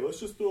bullshit. Hey, let's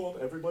just throw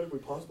in everybody we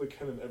possibly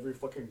can in every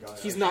fucking guy.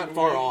 He's action not movie.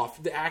 far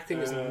off. The acting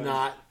is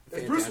not.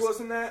 Is Fantastic. Bruce Willis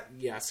in that?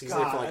 Yes, he's God,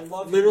 there for I love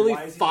like him. literally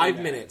Why is he 5 in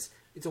that? minutes.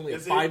 It's only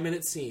Is a he?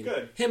 5-minute scene.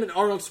 Good. Him and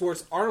Arnold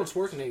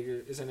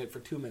Schwarzenegger is in it for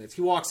 2 minutes.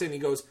 He walks in, he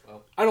goes,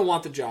 Well. "I don't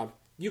want the job.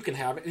 You can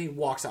have it, and he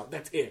walks out.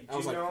 That's it. I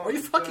was Do like, know are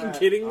you fucking that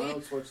kidding me?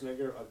 Arnold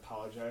Schwarzenegger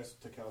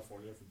apologized to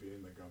California for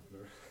being the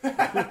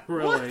governor.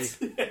 Really?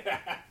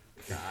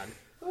 God.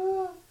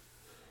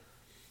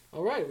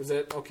 All right, was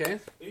that okay?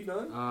 Are you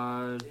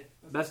done?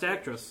 Best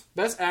actress.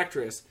 Best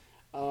actress,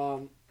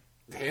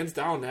 hands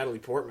down, Natalie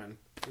Portman.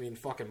 I mean,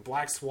 fucking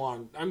Black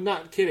Swan. I'm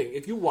not kidding.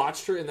 If you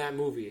watched her in that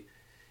movie,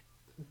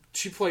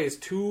 she plays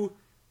two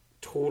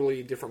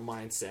totally different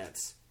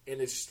mindsets,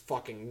 and it's just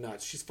fucking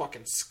nuts. She's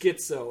fucking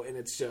schizo, and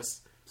it's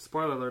just.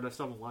 Spoiler alert, I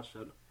still haven't watched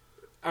it.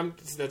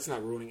 That's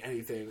not ruining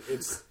anything.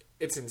 It's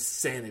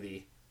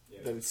insanity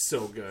that it's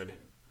so good.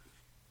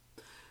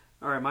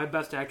 Alright, my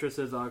best actress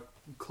is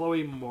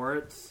Chloe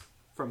Moritz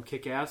from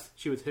Kick-Ass.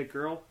 She was Hit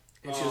Girl.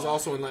 And she was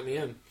also in Let Me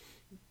In.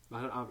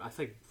 I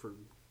think for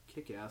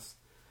Kick-Ass.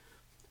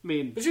 I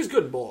mean, But she was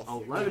good in both.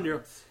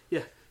 11-year-old.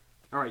 Yeah.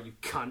 Alright, you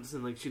cunts.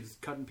 And, like, she's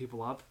cutting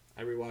people up.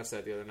 I rewatched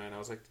that the other night, and I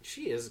was like,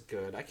 she is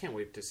good. I can't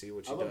wait to see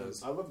what she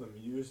does. I love the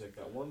music.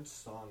 That one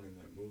song in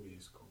that movie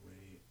is great.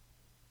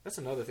 That's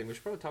another thing. We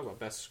should probably talk about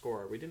best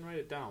score. We didn't write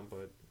it down,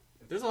 but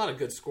there's a lot of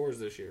good scores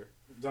this year.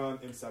 Done.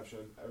 Inception.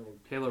 Everyone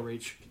Halo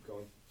Reach. keep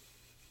going.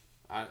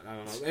 I don't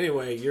know.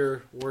 Anyway,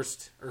 your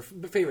worst or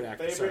favorite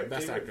actress? Sorry,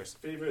 best actress.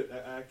 Favorite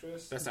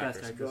actress. Best Best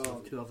actress. actress Um,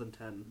 of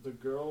 2010. The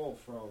girl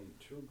from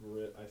True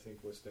Grit, I think,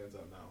 what stands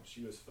out now.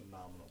 She was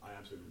phenomenal. I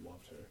absolutely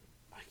loved her.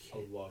 I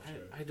loved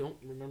her. I don't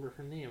remember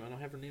her name. I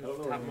don't have her name I off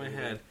don't the know top of my her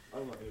head. name. I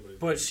don't know anybody's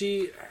But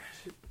name.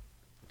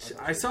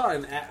 I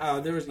saw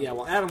there was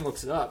well, Adam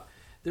looks it up.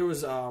 There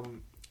was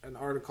an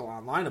article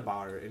online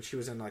about her, and she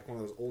was in like one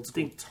of those old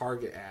school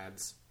Target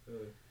ads.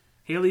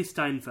 Haley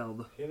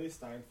Steinfeld. Haley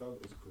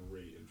Steinfeld is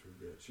great in True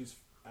Grit. She's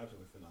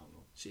absolutely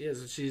phenomenal. She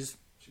is. She's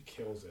She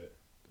kills it.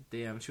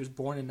 damn. She was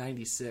born in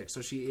 '96,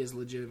 so she is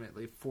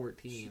legitimately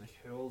 14. She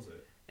kills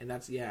it. And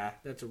that's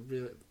a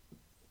really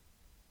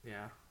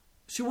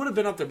She would have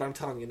been up there, but I'm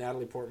telling you,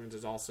 Natalie Portman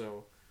is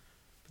also.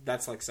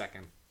 That's like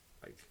second.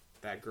 Like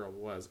that girl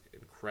was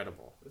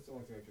incredible. That's the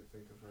only thing I could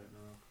think of right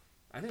now.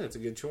 I think that's a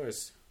good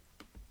choice.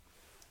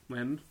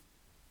 When?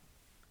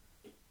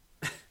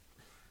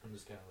 I'm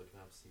just kind of looking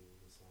up, see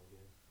what this all good.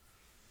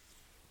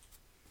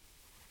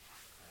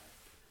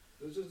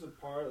 There's just a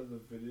part of the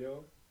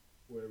video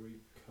where we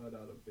cut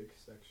out a big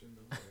section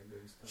of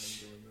Landon's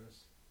time doing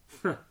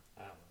this.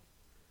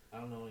 I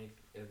don't know any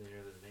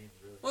other names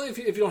really. Well, if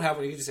you don't have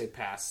one, you can just say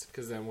pass,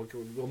 because then we'll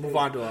move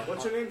on to a.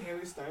 What's your name?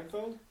 Haley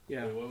Steinfeld?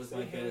 Yeah. Wait, what was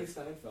my Haley best?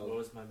 Steinfeld. What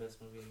was my best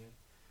movie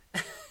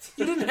again?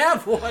 You didn't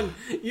have one.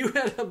 You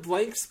had a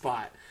blank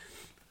spot.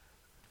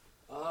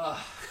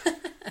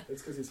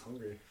 It's because he's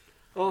hungry.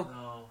 Oh,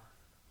 No.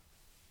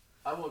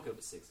 I woke up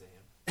at 6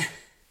 a.m.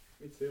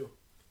 Me too.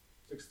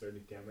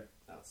 6:30. Damn it.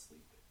 I'll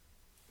sleep.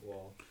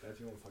 Well, that's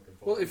your own fucking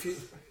fault. well, if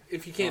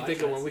you can't No, I think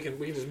of tried one, to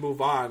we can just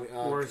move on.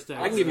 Worst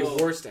I can give you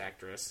actress. worst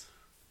actress.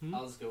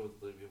 I'll just go with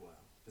Olivia Wilde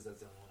because that's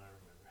the only one I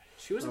remember.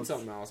 She was in Okay.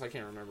 something else. I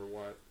can't remember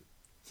what.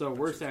 So,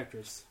 worst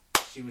actress.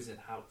 She was in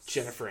House.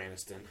 Jennifer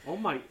Aniston. Oh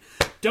my.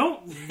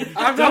 Don't.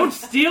 I'm don't not-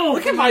 steal.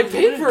 Look at my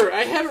paper.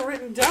 I have it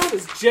written down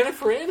as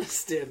Jennifer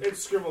Aniston.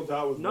 it's scribbled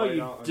out with No, white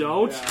you out on it.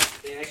 don't. Yeah.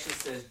 It actually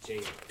says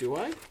Jada. Do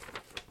I?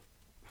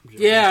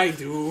 Yeah, I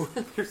do.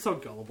 You're so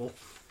gullible.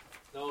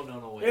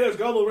 No, wait. Hey, there's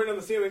gobble written on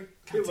the ceiling.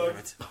 Hey, God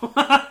look.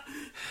 damn it.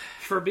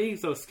 For being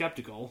so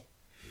skeptical.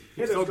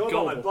 Hey, there's so gobble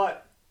on my gullible.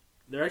 butt.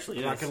 There actually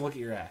I'm is. not going to look at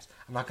your ass.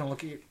 I'm not going to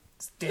look at your...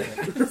 Damn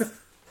it.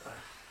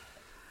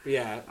 But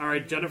yeah.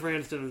 Alright, Jennifer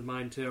Aniston is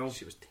mine too.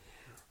 She was...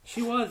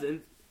 She was,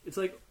 and it's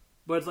like,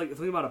 but it's like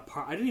something about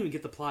I didn't even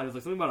get the plot. It was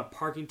like something about a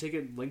parking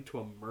ticket linked to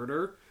a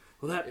murder.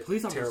 Well, that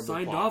police officer Terrible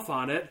signed plot. off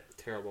on it.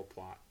 Terrible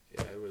plot.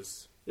 Yeah, it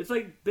was... It's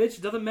like, bitch,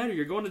 it doesn't matter.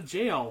 You're going to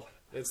jail.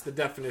 It's the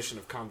definition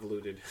of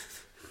convoluted.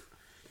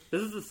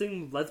 This is the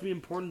thing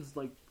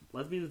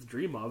lesbians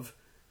dream of.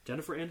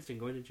 Jennifer Aniston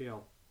going to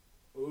jail.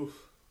 Oof.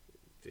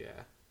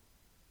 Yeah.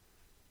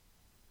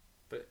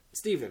 But,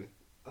 Steven,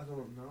 I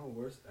don't know.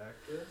 Worst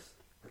actress?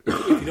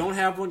 if you don't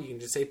have one, you can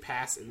just say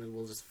pass, and then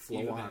we'll just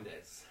flow Eva on.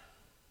 Mendes.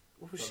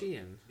 What was she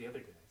in? The other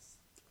guys.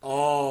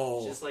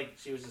 Oh. Just like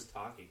she was just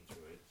talking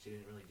through it. She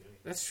didn't really do anything.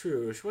 That's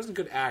true. She wasn't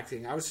good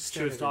acting. I was just She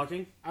staring was at her-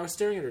 talking. I was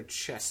staring at her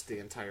chest the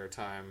entire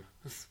time.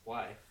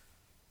 Why?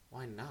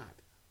 Why not?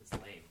 It's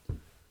lame.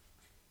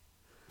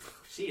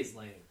 She is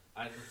lame.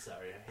 I'm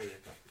sorry. I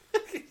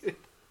hate it.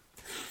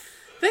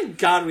 Thank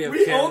God we have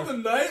We camera. own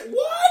the night?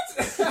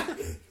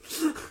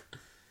 What?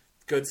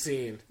 Good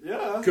scene.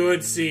 Yeah.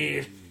 Good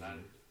scene.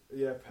 None.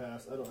 Yeah,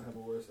 pass. I don't have a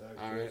worst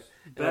actress. All right.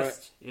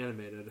 Best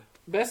animated.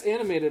 Best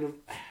animated.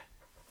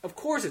 Of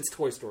course, it's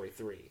Toy Story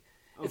 3.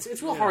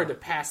 It's real hard to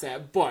pass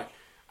that, but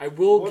I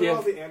will What give.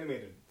 about the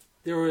animated?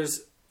 There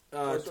was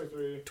Toy Story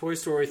 3. Toy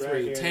Story 3,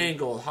 Dragon.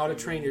 Tangled, How to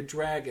Train Your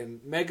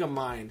Dragon,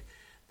 Megamind.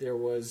 There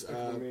was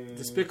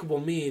Despicable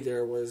Me.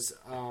 There was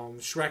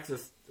Shrek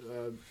the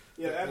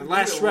Yeah, the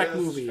last Shrek Shrek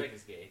movie, Shrek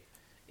is gay.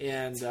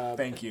 and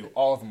Thank you.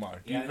 All of them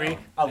are. Do you Yeah, I agree? know.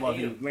 I I love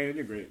hate you. 'em. Landon,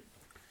 you're great.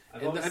 I've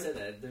And always I- said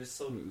that. They're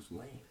so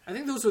lame. I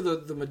think those were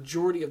the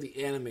majority of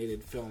the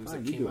animated films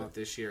Fine, that you came do out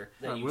this year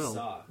That I you will.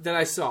 saw. that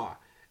I saw.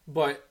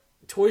 But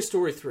Toy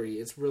Story 3,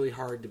 it's really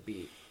hard to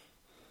beat.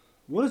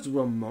 What is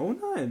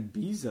Ramona and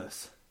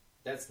Beezus?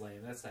 That's lame.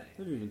 That's not I've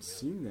never animated, even really.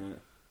 seen that.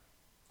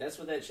 That's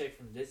with that chick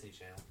from Disney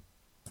Channel.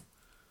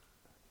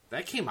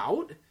 That came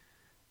out?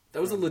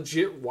 That was a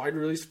legit wide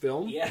release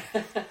film? Yeah.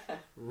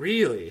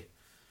 Really?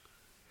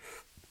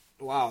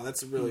 Wow,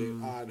 that's really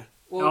odd.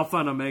 Well, Alpha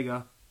and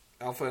Omega.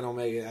 Alpha and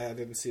Omega, I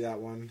didn't see that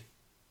one.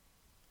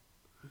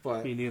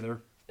 But Me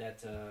neither.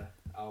 That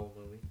owl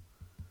movie.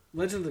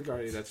 Legend of the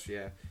Guardian, that's,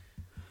 yeah.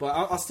 But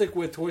I'll stick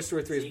with Toy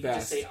Story 3 So is you can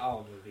just best. say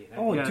owl movie.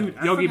 Oh, Yeah, dude,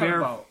 Yogi I forgot Bear.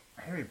 about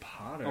Harry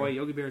Potter. Oh wait,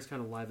 Yogi Bear is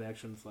kind of live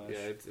action slash Yeah,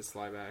 it's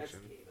live That's action.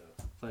 gay,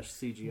 though. slash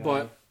CGI.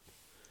 But,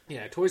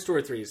 yeah, Toy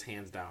Story 3 is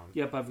hands down.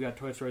 Yep, I've got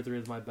Toy Story 3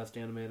 as my best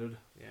animated.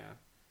 Yeah.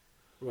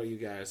 What about you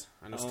guys?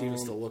 I know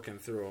Steven's still looking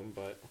through them,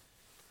 but...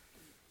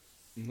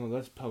 No,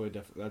 that's probably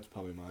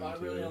mine. Well, I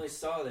really only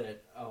saw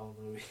that owl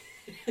movie.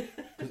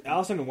 Because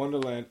Alice in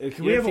Wonderland. Can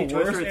You we have didn't a see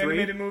Toy worse Story 3?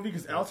 animated movie?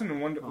 Because Alice in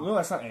Wonderland. No,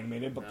 that's not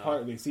animated, but No.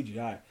 partly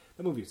CGI.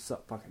 That movie is so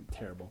fucking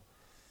terrible.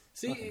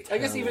 See, Fucking I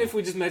guess even terrible. if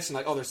we just mention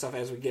like other stuff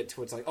as we get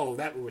to it, it's like, oh,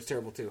 that movie was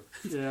terrible too.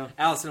 Yeah.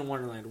 Alice in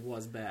Wonderland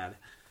was bad.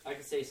 I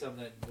could say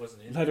something that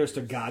wasn't in Letters to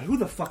theaters. God. Who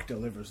the fuck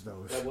delivers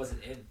those? That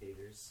wasn't in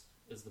theaters.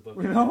 It was the Book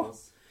You of know?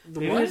 Kells. The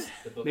Maybe what? it's,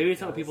 The Book maybe of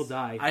it's how Kells. people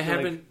die. I They're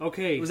haven't- Like,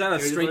 okay. Was that a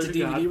here's straight to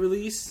Letters God. DVD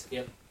release?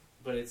 Yep.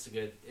 But it's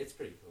good. It's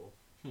pretty cool.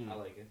 I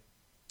like it.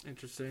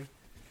 Interesting.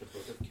 The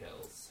Book of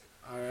Kells.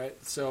 All right,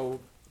 so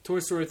Toy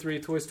Story 3,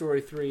 Toy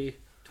Story 3,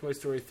 Toy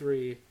Story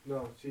 3,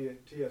 No,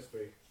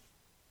 TS3.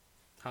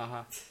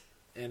 haha.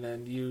 And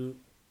then you,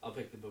 I'll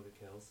pick the Book of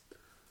Kells.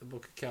 the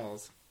Book of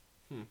Kells.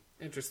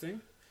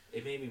 Interesting.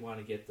 It made me want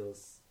to get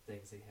those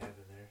things they have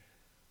in there.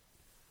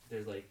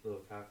 There's like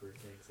little copper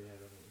things they have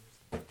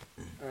in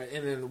there. All right,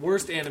 and then the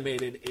worst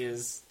animated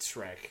is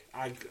Shrek.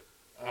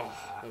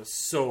 It was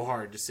so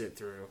hard to sit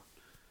through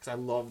because I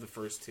love the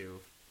first two.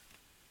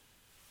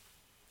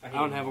 I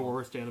don't have a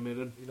worst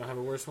animated. You don't have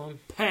a worse one?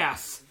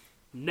 Pass.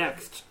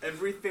 Next.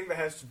 Everything that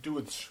has to do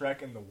with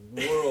Shrek in the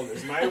world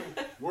is my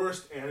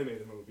worst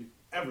animated movie.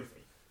 Everything.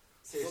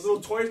 Those Seriously.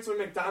 little toys from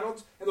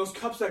McDonald's and those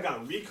cups that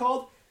got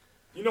recalled.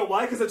 You know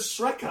why? Because it's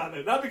Shrek on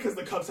it. Not because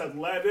the cups had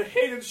lead. They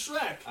hated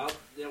Shrek.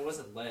 It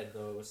wasn't lead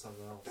though. It was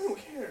something else. I don't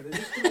care. They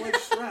just didn't like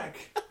Shrek.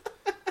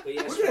 But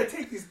yeah, We're Shrek- gonna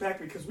take these back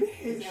because we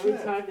hate every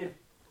Shrek. time they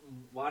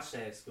watched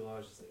that at school, I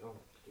was just like, oh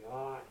my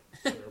god.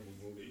 Terrible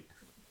movie.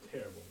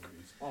 Terrible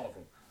movies. All of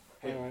them.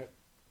 Hey, All right.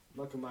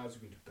 Malcolm Miles, we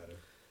can do better.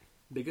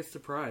 Biggest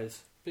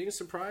surprise. Biggest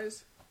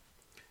surprise?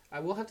 I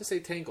will have to say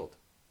Tangled.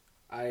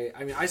 I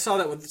mean, I saw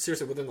that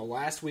seriously within the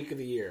last week of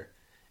the year,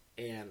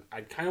 and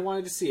I kind of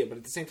wanted to see it, but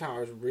at the same time, I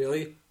was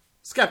really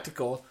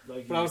skeptical.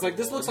 Like But I was like,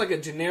 this usual. looks like a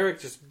generic,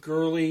 just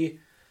girly,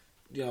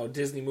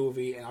 Disney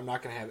movie, and I'm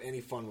not going to have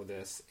any fun with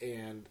this.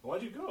 And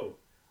Why'd you go?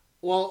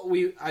 well,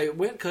 I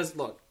went because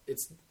look,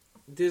 it's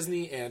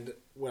Disney, and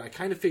when I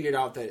kind of figured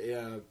out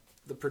that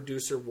the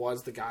producer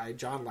was the guy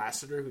John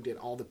Lasseter who did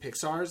all the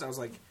Pixar's, I was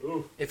like,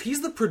 Ooh, if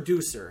he's the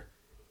producer,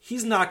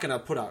 he's not going to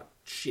put out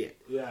shit.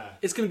 yeah.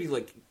 It's going to be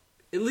like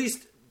at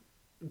least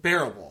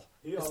bearable.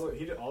 He did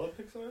all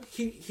the Pixar?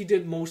 He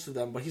did most of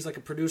them, but he's like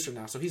a producer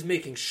now, so he's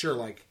making sure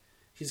like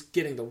he's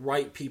getting the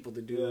right people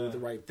to do Yeah. the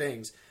right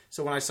things.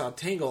 So when I saw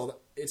Tangled,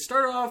 it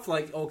started off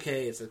like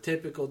okay, it's a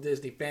typical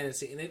Disney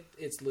fantasy, and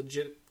it's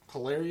legit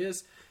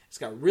hilarious. It's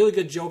got really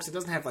good jokes. It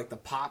doesn't have like the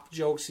pop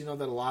jokes, that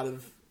a lot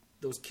of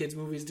those kids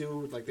movies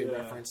do, like they Yeah.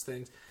 reference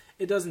things.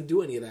 It doesn't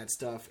do any of that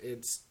stuff.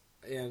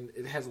 And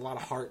it has a lot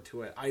of heart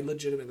to it. I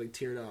legitimately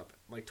teared up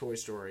like Toy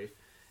Story.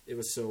 It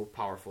was so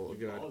powerful,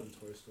 good. All of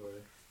Toy Story.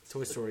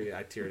 Toy Story,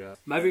 I teared up.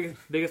 My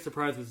biggest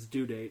surprise was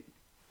due date.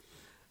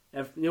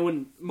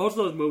 When most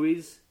of those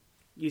movies,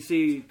 you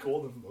see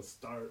Golden from the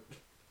start.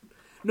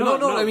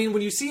 No. I mean,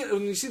 when you see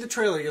the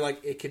trailer, you're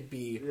like, it could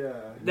be Yeah.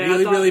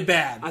 really, really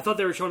bad. I thought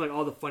they were showing like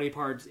all the funny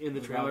parts in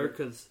the trailer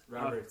because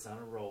Robert's on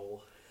a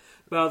roll.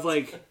 but I was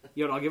like,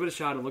 I'll give it a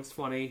shot. It looks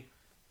funny,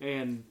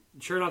 and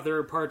sure enough, there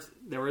were parts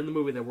that were in the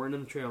movie that weren't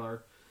in the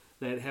trailer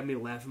that had me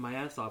laughing my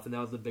ass off, and that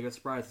was the biggest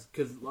surprise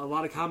because a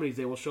lot of comedies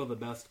they will show the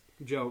best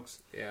jokes.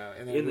 Yeah,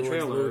 and then in the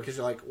trailer. because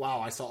you're like,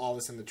 wow, I saw all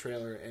this in the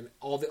trailer, and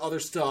all the other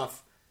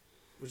stuff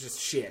was just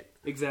shit.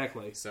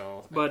 Exactly.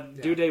 So, But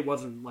yeah. Due Date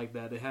wasn't like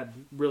that. It had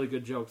really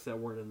good jokes that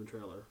weren't in the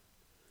trailer.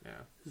 Yeah,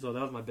 So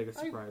that was my biggest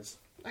surprise.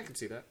 I can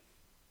see that.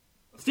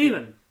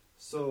 Steven!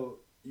 So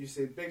you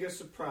say biggest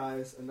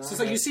surprise, and now So it's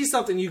I like you have- see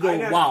something, you I go,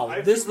 have- wow, I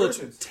have this two looks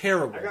versions.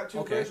 terrible. I got two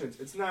okay. versions.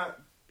 It's not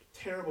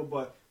terrible,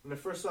 but when I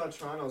first saw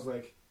Tron, I was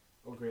like,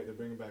 "Oh great, they're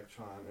bringing back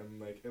Tron," and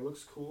like it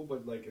looks cool,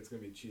 but like it's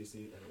gonna be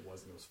cheesy, and it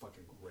wasn't. It was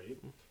fucking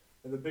great.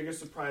 And the biggest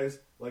surprise,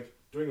 like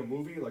doing a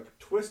movie, like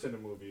a twist in a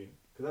movie,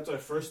 because that's what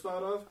I first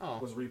thought of, Oh.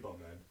 was Repo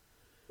Man.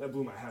 That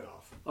blew my head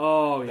off.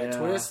 Oh, That yeah.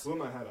 twist? Blew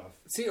my head off.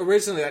 See,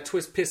 originally that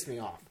twist pissed me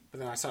off, but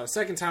then I saw it a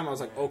second time. I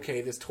was like,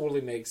 okay, this totally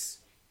makes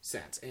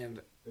sense,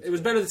 and it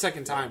was better the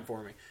second time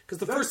for me because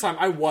the first time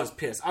I was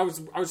pissed. I was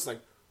just like,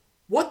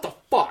 what the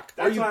fuck?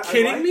 Are That's you why I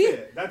kidding liked me?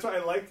 It. That's why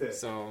I liked it.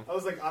 So I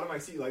was like out of my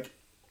seat, like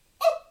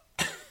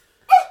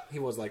he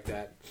was like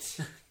that.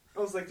 I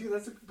was like, dude,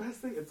 that's the best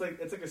thing. It's like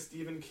a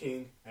Stephen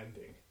King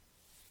ending.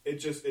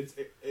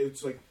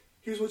 It's like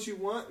here's what you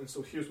want, and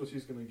so here's what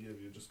he's going to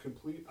give you. Just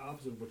complete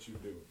opposite of what you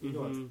do. You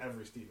know, that's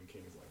every Stephen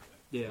King is like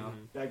that. Yeah.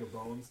 Bag of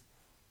Bones.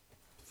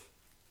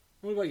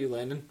 What about you,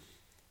 Landon?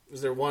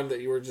 Was there one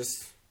that you were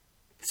just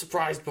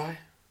surprised by?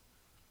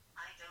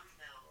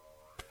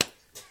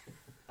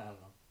 I don't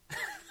know.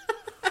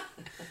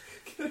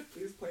 Can I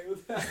please play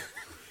with that?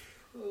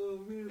 Oh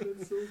man,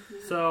 that's so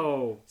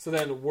cool. So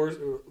then,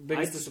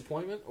 biggest I-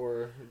 disappointment,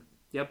 or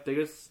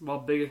biggest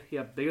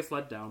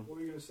letdown. What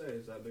were you going to say?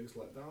 Is that biggest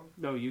letdown?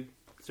 No, you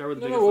start with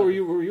the no, biggest what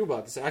letdown. were you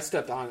about to say? I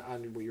stepped on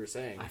what you were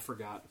saying. I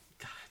forgot.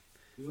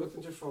 You looked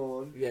at your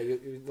phone. Yeah,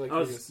 you like I you were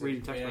was gonna say-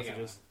 reading text Yeah, I got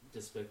messages.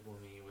 Despicable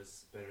Me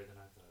was better than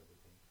I thought it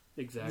would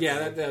be. Exactly.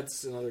 Yeah,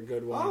 that's another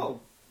good one.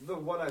 Oh, the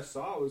one I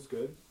saw was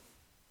good.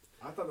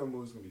 I thought that movie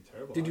was going to be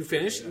terrible. Did you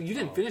finish? You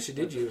didn't finish it,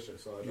 did you?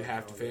 So You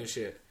have to finish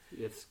it.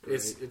 It's great.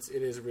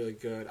 It is really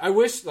good. I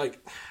wish I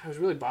was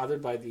really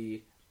bothered by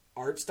the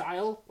art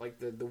style, like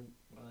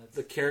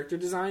the character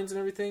designs and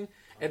everything.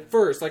 At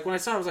first, like when I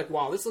saw it, I was like,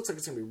 wow, this looks like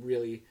it's gonna be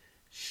really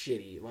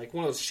shitty, like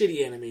one of those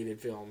shitty animated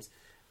films.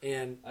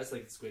 And I just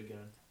like the Squid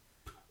Gun.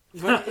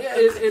 but yeah,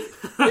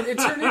 it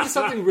turned into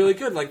something really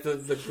good. Like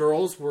the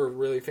girls were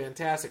really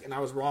fantastic, and I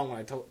was wrong when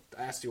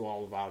I asked you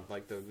all about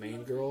like the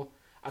main girl.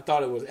 I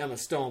thought it was Emma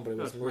Stone, but it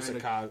was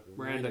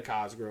Miranda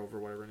Cosgrove or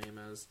whatever her name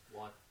is.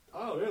 What?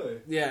 Oh, really?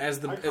 Yeah, as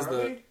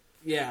the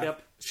yeah.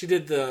 Yep. She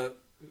did the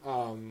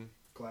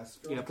Glass.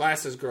 Yep.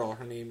 Glasses girl.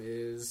 Her name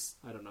is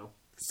I don't know.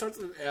 starts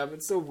with an M.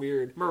 It's so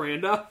weird.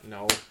 Miranda.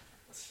 No.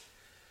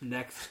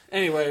 Next.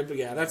 Anyway, but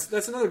yeah,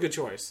 that's another good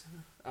choice.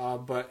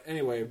 But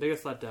anyway,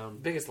 Biggest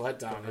letdown. biggest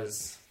letdown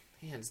is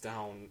hands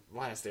down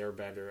Last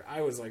Airbender.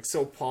 I was like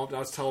so pumped. I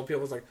was telling people,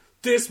 I was like,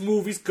 this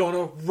movie's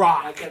gonna I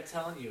rock. kept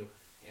telling you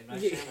in my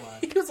Yeah, channel.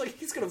 he was like,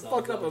 he's gonna It's all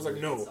fuck it up. I was like,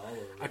 over. no. It's all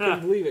over. I couldn't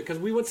believe it because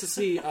we went to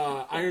see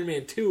Iron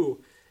Man 2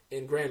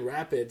 in Grand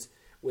Rapids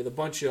with a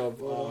bunch of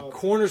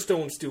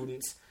Cornerstone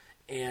students,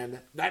 and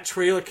that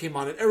trailer came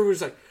on, and everybody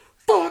was like,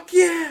 fuck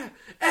yeah!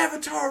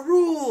 Avatar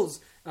rules!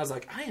 And I was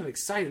like, I am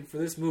excited for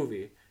this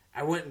movie.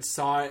 I went and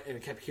saw it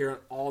and kept hearing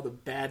all the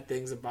bad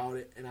things about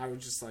it, and I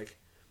was just like,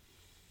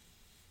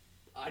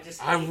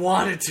 I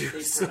wanted to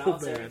They so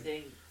pronounce bad.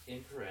 everything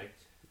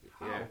incorrect.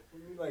 How? Yeah.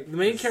 Like, The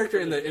main character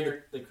in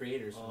the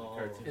creators from Oh.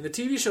 the cartoon. the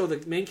TV show,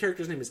 the main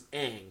character's name is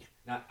Aang.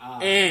 Not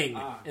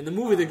Aang. In the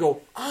movie, they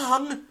go,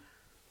 Ang!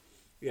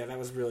 Yeah, that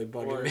was really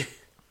bugging Or me.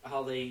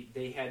 how they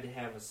had to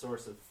have a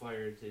source of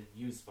fire to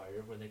use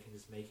fire when they can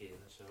just make it in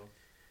the show.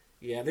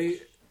 Yeah,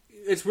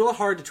 it's real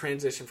hard to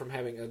transition from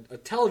having a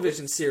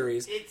television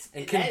series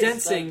and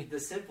condensing, like the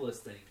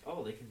simplest thing.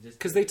 Oh, they can just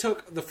because they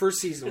took the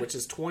first season, which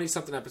is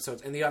 20-something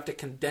episodes, and they have to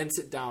condense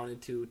it down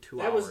into 2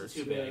 that hours. wasn't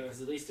too bad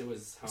because at least it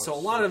was. How So a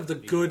it's lot of the supposed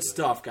to be good good.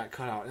 stuff got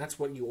cut out, and that's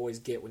what you always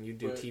get when you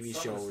do But TV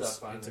some of the shows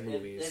stuff on into there-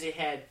 movies. And they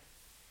had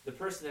the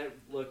person that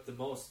looked the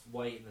most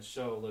white in the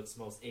show looks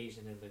most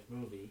Asian in the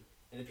movie,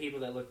 and the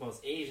people that look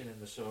most Asian in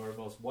the show are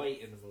most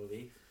white in the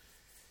movie.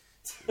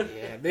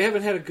 Yeah, they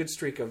haven't had a good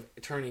streak of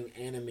turning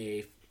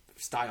anime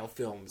style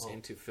films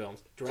into films.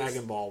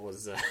 Dragon Ball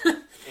was, And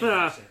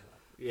Shyamalan.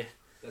 yeah,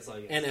 That's all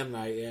you got. and M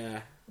Night.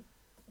 Yeah,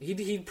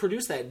 he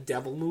produced that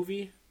Devil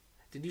movie.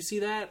 Did you see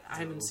that? I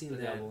haven't seen the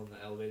that. devil in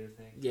the elevator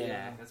thing.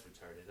 Yeah. That's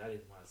retarded. I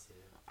didn't want to see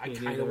it. I Me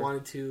kind of neither.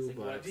 wanted to, Think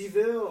but about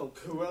DeVille,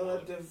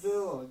 Cruella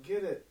DeVille,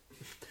 get it.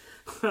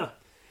 But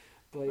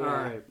yeah.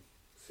 Alright.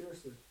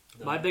 Seriously.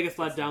 No, My biggest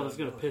that's letdown not is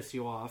going to good. piss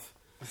you off.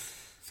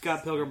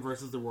 Scott Pilgrim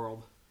versus the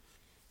World.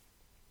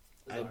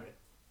 It's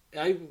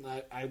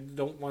alright. I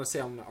don't want to say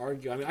I'm going to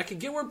argue. I mean, I could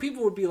get where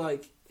people would be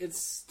like,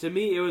 it's To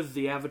me, it was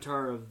the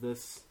Avatar of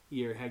this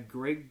year. It had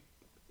great.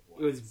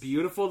 It was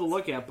beautiful to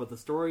look at, but the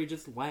story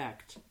just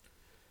lacked.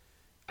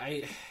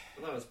 I.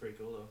 Well, that was pretty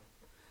cool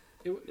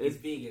though. It, He's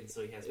vegan,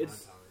 so he has mind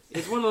it's- powers.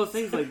 It's one of those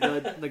things like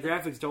the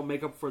graphics don't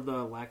make up for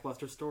the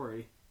lackluster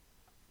story.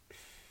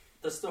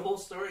 That's the whole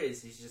story.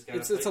 Is he's just got.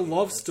 it's a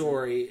love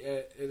story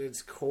at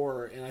its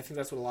core, and I think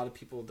that's what a lot of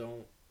people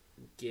don't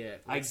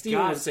get. Like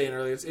Steven was saying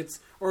earlier,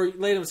 or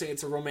Layden was saying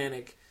it's a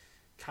romantic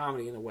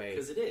comedy in a way,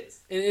 because it is.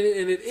 and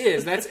it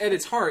is. That's at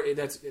its heart.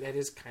 That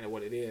is kind of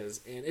what it is,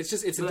 and it's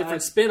just a But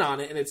different spin on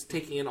it, and it's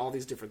taking in all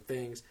these different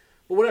things.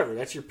 But whatever,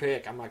 that's your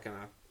pick. I'm not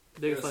gonna.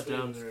 Biggest It was sweet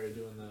when letdown. they were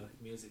doing the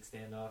music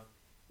standoff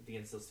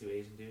against those two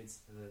Asian dudes,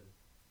 and then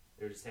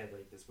they just had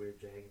like this weird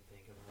dragon thing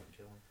coming up and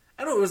killing.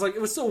 I know it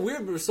was so weird,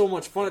 but it was so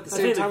much fun at the I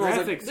same think the time. I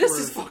was like, graphics this were-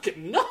 is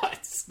fucking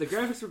nuts. The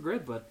graphics were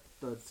good, but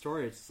the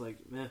story is just like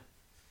meh. Have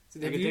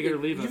can take it or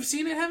leave it. You've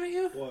seen it, haven't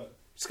you? What?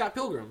 Scott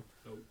Pilgrim.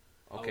 Nope.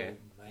 Okay,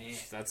 Oh,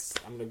 man.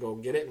 I'm gonna go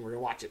get it and we're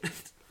gonna watch it.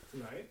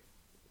 Tonight?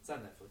 It's on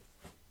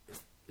Netflix.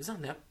 Is it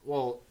on Net?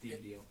 Well,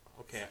 DVD.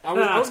 okay.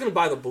 I was gonna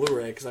buy the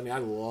Blu-ray because I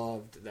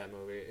loved that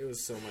movie. It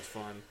was so much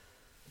fun.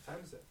 What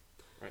time is it?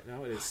 Right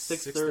now it is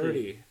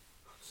 6:30.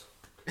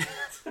 6:30.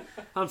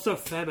 I'm so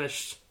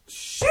famished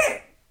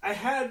Shit! I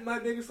had my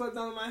biggest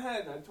letdown in my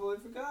head and I totally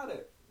forgot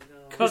it.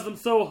 because I'm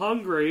so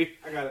hungry.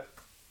 I got it.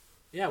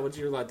 Yeah, what's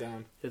your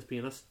letdown? His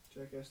penis.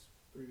 Jackass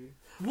 3D.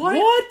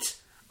 What?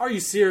 Are you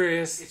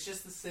serious? It's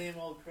just the same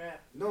old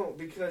crap. No,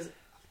 because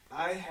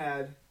I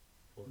had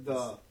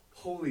the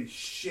holy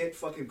shit,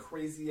 fucking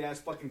crazy ass,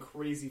 fucking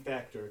crazy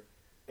factor,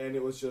 and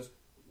it was just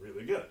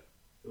really good.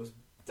 It was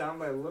down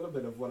by a little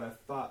bit of what I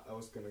thought I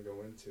was gonna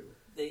go into.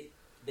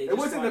 It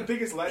wasn't the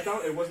biggest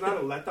letdown. It was not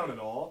a letdown at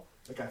all.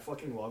 Like, I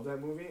fucking love that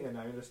movie, and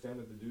I understand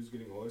that the dude's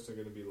getting older, so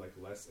they're gonna be like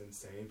less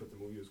insane. But the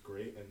movie was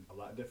great and a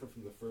lot different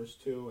from the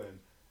first two, and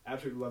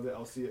absolutely loved it.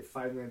 I'll see it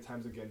 5 million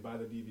times again. Buy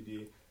the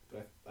DVD.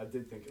 But I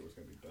did think it was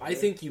gonna be better. I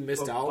think you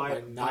missed But out by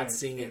by not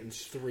seeing it in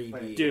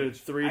 3D. Dude, I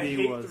 3D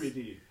hate was.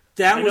 3D.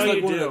 That I was know like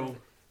you one do. of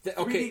the,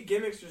 okay. 3D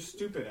gimmicks are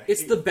stupid.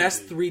 It's hate the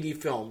best 3D. 3D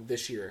film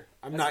this year.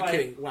 I'm That's not why-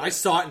 kidding. When I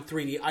saw it in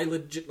 3D, I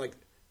legit like.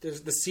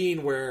 There's the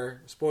scene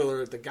where,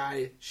 spoiler, the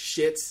guy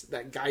shits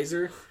that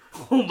geyser.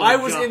 Oh my I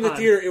was in the God.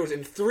 theater. It was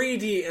in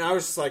 3D, and I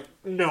was just like,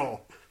 no,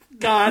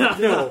 God,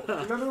 no.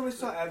 Remember when we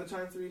saw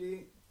Avatar in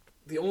 3D?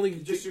 The only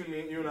Just you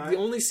and I. the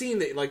only scene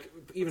that like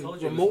even told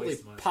you it was remotely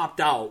wasting money.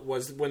 popped out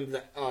was when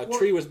the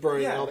tree was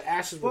burning and yeah, all the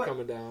ashes were but-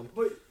 coming down.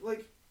 But,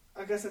 like,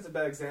 I guess that's a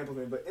bad example,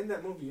 man, but in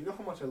that movie, you know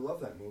how much I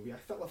love that movie. I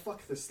fell the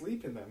fuck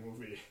asleep in that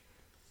movie.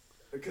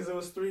 Because it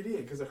was 3D,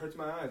 because it hurts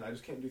my eyes. I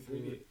just can't do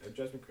 3D. It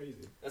drives me crazy.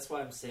 That's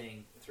why I'm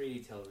saying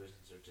 3D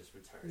televisions are just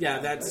retarded. Yeah,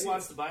 that's- Who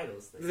wants to buy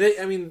those things?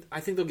 I mean, I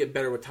think they'll get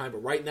better with time,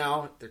 but right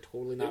now they're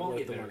totally They not won't worth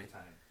get the better money. with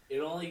time.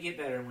 It'll only get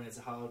better when it's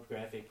a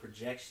holographic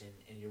projection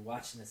and you're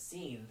watching a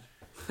scene.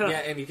 Yeah,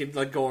 and you can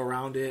like go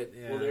around it.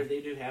 Yeah. Well,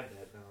 they do have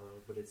that now,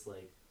 though, but it's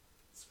like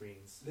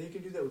screens. They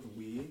can do that with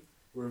Wii.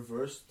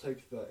 Reverse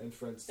take the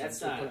infrared That's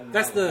sensor, not- put it in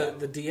That's the-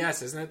 the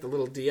DS, isn't it? The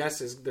little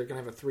DS is they're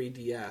gonna have a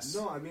 3DS.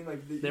 No, I mean,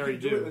 like, you They already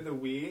can do it do. with the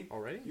Wii.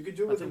 Already? You could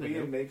do it I with the think they Wii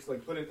do. and make,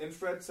 like, put an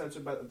infrared sensor,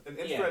 by an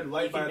infrared Yeah,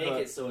 light you by can make the...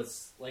 it so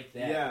it's like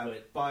that, yeah,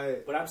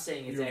 but I'm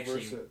saying it's you reverse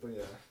actually it, but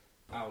yeah.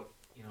 out.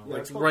 You know, Yeah,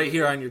 Like it's called- right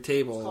here on your It's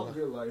table. called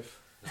real life.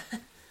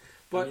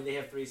 but- I mean, they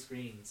have 3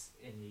 screens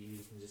and you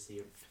can just see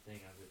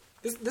everything on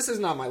it. This is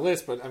not my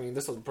list, but I mean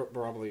this will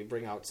probably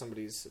bring out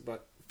somebody's.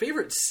 But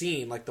favorite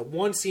scene, like the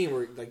one scene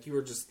where like you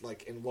were just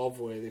like in love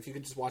with, if you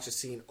could just watch a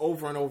scene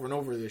over and over and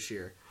over this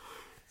year.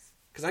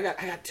 Because I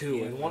got 2,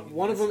 Yeah, and I mean,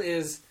 one of them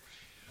that's-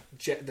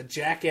 is the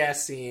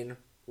Jackass scene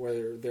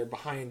where they're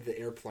behind the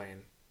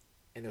airplane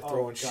and they're Oh,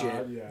 throwing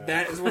God, shit. yeah.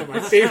 That is one of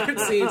my favorite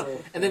scenes.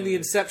 So And then the funny.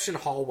 Inception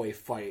hallway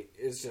fight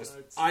is just.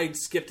 What? I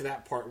skip to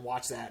that part and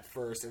watch that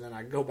first, and then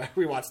I go back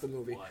rewatch the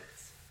movie. What?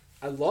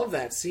 I love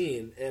that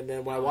scene, and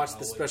then when I Oh, watched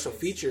the wait, special wait,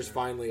 features yeah.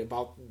 finally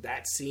about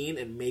that scene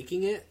and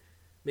making it,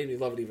 made me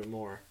love it even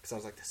more because I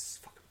was like, "This is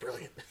fucking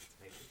brilliant."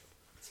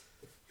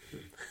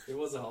 There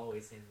was a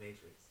hallway scene in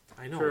Matrix.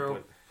 I know,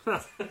 True.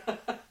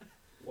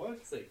 What?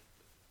 It's like,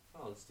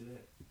 oh, let's do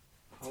that.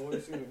 How would I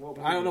see it? What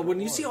but I don't know. movie When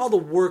you was see it? all the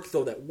work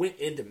though that went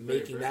into Very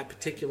making first that one,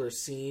 particular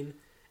scene,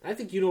 and I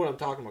think you know what I'm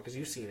talking about because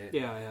you've seen it.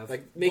 Yeah, I have.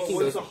 Like What, making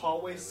what is the a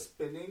hallway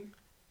spinning?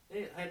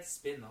 They had to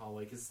spin the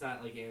hallway because it's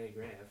not like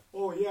anti-grav.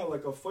 Oh yeah,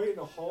 like a fight in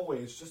a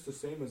hallway is just the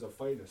same as a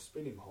fight in a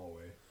spinning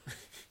hallway.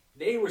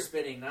 They were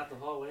spinning, not the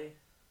hallway.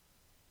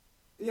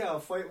 Yeah, a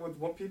fight with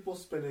one people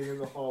spinning in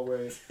the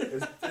hallway is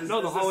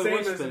No, the is hallway same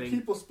was as the spinning.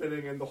 people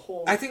spinning and the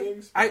whole I thing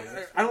think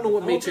spinning. I don't know what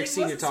The whole Matrix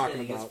thing scene you're wasn't talking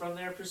spinning. about. It's from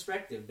their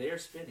perspective. They are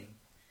spinning.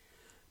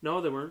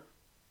 No, they weren't.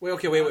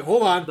 Wait,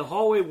 hold on. The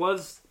hallway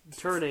was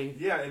turning,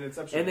 Yeah, in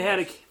Inception. and they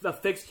had a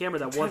fixed camera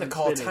that trying to wasn't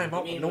call a spinning. timeout.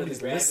 Oh, I mean, nobody's with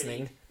the gravity,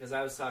 listening. Because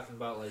I was talking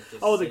about like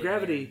just Oh, the sitting there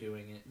gravity. and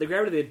doing it. The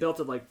gravity, they built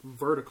it like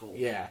vertical.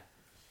 Yeah,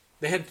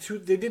 they had two.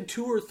 They did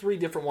 2 or 3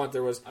 different ones.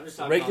 There was I'm just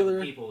talking regular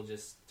about the people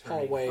just turning.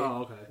 hallway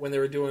Oh, okay. when they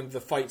were doing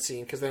the fight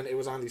scene because then it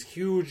was on these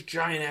huge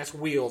giant ass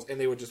wheels and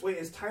they would just. Wait,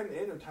 is time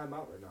in or time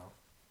out right now?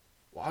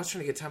 Well, I was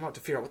trying to get time out to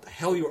figure out what the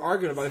hell you were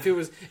arguing about. If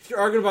you're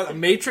arguing about a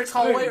Matrix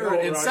hallway know or what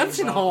an we're Inception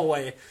arguing about.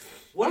 hallway.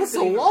 What I'm does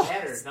so it even lost.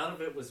 matter? None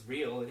of it was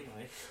real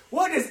anyway.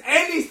 What does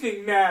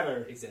anything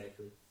matter?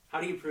 Exactly. How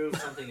do you prove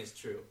something is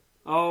true?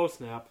 Oh,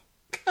 snap.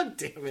 God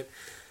damn it!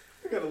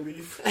 I got a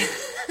leaf.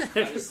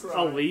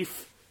 A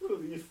leaf. What a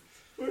leaf.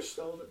 Where's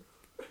Sheldon?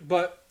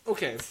 But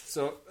okay,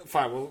 so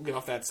fine, we'll get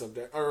off that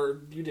subject.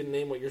 Or you didn't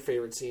name what your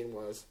favorite scene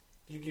was.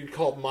 You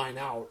called mine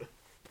out.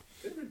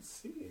 Favorite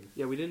scene?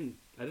 Yeah, we didn't.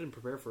 I didn't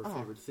prepare for a Oh.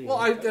 favorite scene. Well,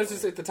 I was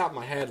just at the top of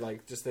my head,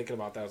 like just thinking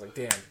about that. I was like,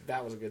 damn,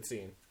 that was a good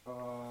scene.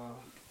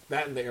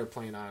 That and the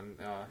airplane on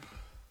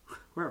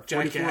We're at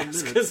 44 Jackass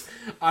minutes. because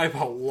I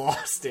about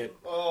lost it.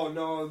 Oh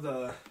no,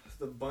 the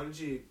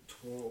bungee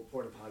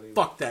porta potty.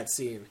 Fuck that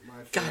scene. My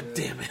God favorite.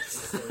 damn it.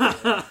 It's so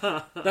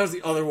good. That was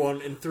the other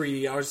one in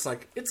 3D. I was just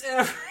like, it's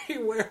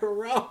everywhere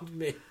around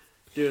me.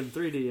 Dude, in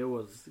 3D, it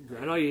was.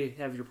 I know you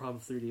have your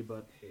problems with 3D,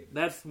 but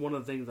that's one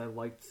of the things I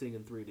liked seeing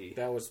in 3D.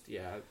 That was,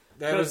 yeah.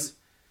 That was.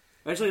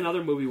 Actually,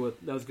 another movie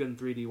that was good in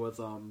 3D was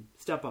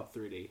Step Up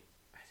 3D.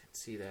 I didn't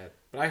see that.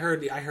 But I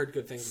heard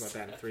good things about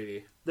that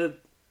in 3D.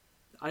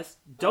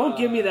 Don't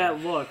give me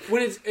that look.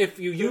 When it's, if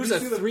you use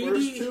Did a you see the 3D.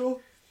 first two?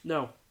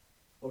 No.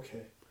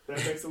 Okay, that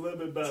makes it a little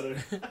bit better.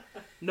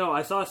 No,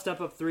 I saw Step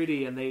Up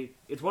 3D, and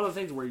it's one of the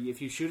things where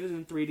if you shoot it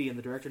in 3D and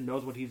the director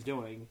knows what he's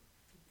doing,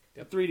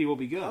 Yep. 3D will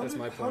be good. That's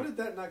my How point. did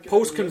that not get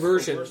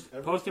Post-conversion.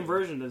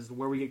 Post-conversion is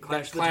where we get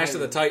Clash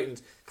of the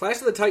Titans. Clash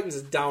of the Titans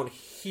is down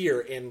here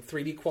in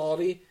 3D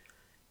quality.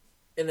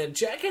 And then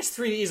Jackass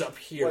 3D is up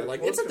here. Wait,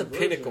 like, it's at the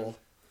post-conversion? pinnacle.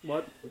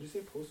 What? What'd you say?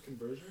 Post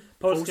conversion?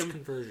 Post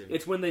conversion.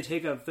 It's when they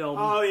take a film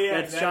Oh,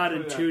 yeah, that's shot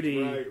in that's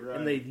 2D right.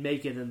 and they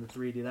make it in the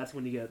 3D. That's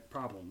when you get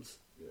problems.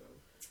 Yeah.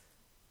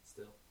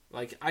 Still,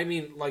 Like, I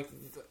mean, like,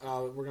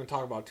 we're going to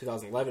talk about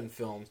 2011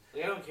 films.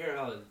 like I don't care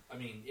how. I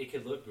mean, it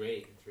could look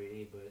great in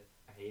 3D, but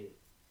I hate it.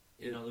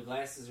 You know, the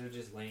glasses are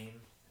just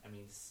lame. I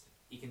mean,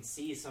 you can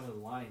see some of the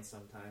lines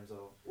sometimes.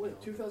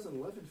 Wait,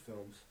 2011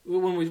 films.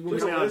 When we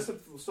There's Yeah. a list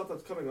of stuff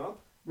that's coming up.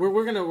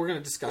 we're gonna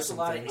discuss There's a some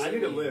lot things. of I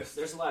need a alien, list.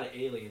 There's a lot of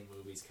alien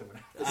movies coming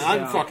out.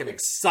 I'm Yeah. fucking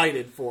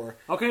excited for.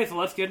 Okay, so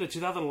let's get into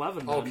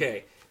 2011 then.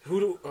 Okay,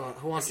 who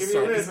wants to Give me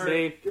a start? list.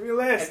 They- Give me a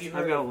list. Have you I've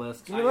heard got a of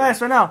list. Give me the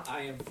last right now.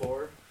 I Am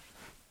 4?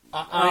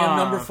 I am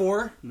number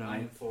 4. No. I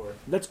Am 4.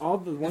 That's all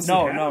the ones.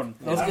 No, you have? no.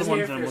 Those I are was the here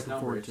ones for I'm his looking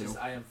number, forward it's just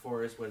to. I Am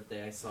 4 is what I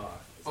saw. Is all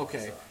I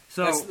Okay.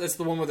 saw. So, That's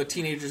the one where the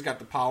teenagers got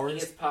the He powers,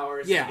 gets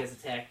powers. Yeah. He gets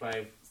attacked by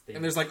things.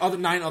 and there's like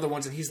 9 other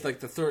ones, and he's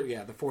like the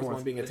the fourth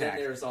one being But then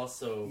attacked. there's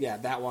also Yeah,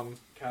 that one,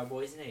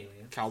 Cowboys and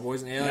Aliens.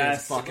 Cowboys and Aliens.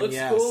 Yes. It Fucking looks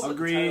yes. cool, but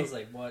Agree. the title's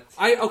like, what?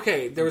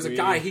 There was a Agreed.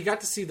 guy. He got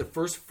to see the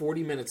first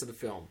 40 minutes of the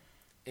film,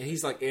 and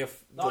he's like,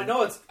 if No, I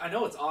know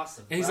it's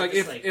awesome. And he's but like, I'm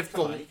just if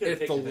come the- on, he could've if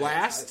picked the a better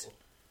last- title.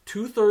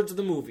 2/3 of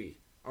the movie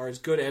are as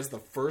good as the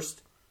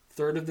first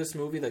third of this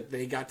movie that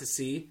they got to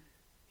see,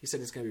 he said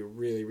it's going to be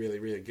really, really,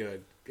 really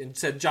good. And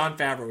said Jon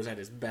Favreau was at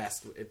his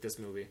best at this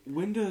movie.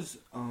 When does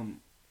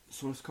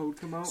Source Code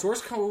come out?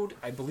 Source Code,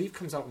 I believe,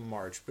 comes out in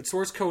March, but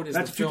Source Code is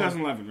That's the film.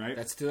 2011, right?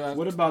 That's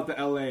What about the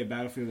LA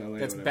Battlefield LA?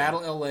 that's whatever?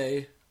 Battle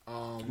LA.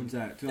 When's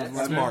that? That's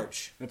 2011.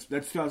 March. That's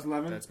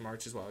 2011. That's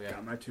March as well. Yeah,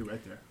 Got my two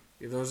right there.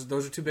 Yeah,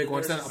 those are two big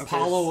ones. Then There's-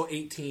 Apollo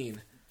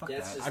 18. Fuck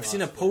That's that. just I've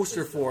seen a lost,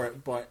 poster but for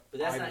it, but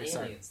that's I'm not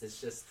sorry. aliens.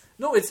 It's just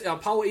No, it's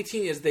Apollo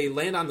 18 is they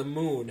land on the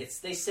moon.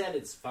 they said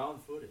it's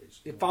found footage.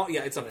 It's a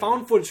Whatever.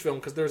 found footage film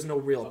because there's no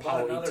real About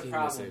Apollo another 18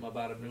 problem missing.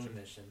 about a moon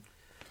mission.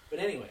 But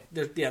anyway,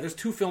 There's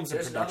 2 films in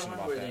there's another production one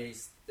about where that.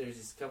 there's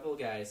this couple of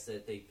guys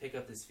that they pick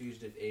up this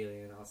fugitive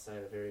alien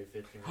outside of Area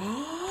 51.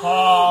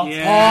 Paul.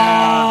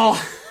 yeah.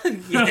 Oh,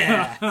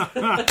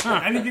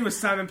 yeah. Anything with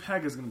Simon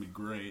Pegg is gonna be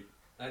great.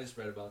 I just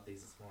read about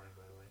these this morning,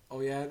 by the way. Oh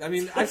yeah. I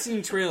mean, I've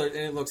seen trailers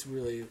and it looks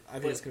really. I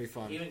think But it's gonna be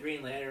fun. Even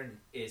Green Lantern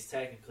is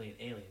technically an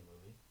alien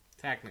movie.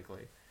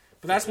 Technically,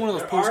 but that's one of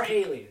those There post. are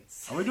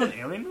aliens. Are we doing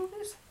alien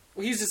movies?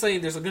 Well, he's just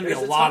saying there's gonna be There's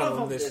a a lot ton of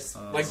them. of This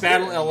them like this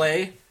Battle year.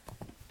 LA,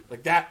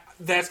 like that.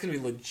 That's gonna be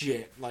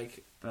legit.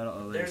 Like Battle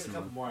LA. There's a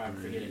couple more I'm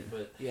forgetting,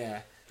 but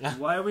yeah,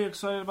 Why are we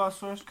excited about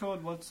Source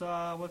Code? What's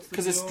the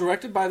because it's deal?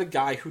 directed by the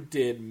guy who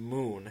did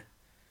Moon,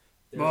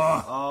 there's,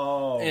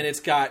 Oh, and it's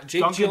got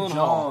Jake Duncan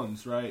Gyllenhaal.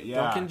 Jones, right? Yeah.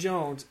 Duncan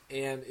Jones,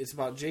 and it's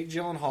about Jake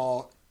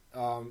Gyllenhaal.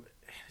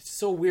 It's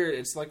so weird.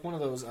 It's like one of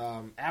those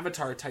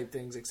Avatar type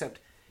things, except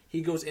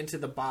he goes into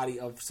the body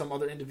of some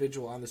other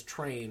individual on this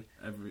train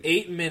Every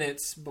 8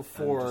 minutes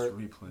before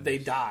And just replays. they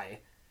die,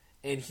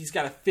 and he's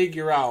got to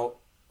figure out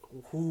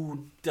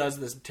who does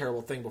this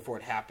terrible thing before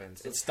it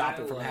happens So and it's stop it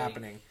kinda from like-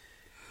 happening.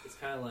 it's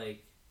kind of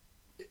like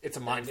It's a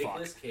the mind fuck.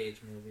 Nicolas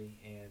Cage movie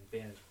and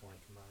Vantage Point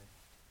combined.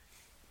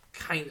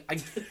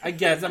 I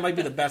guess that might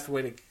be the best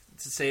way to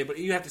say it, but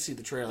you have to see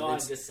the trailer. No, I'm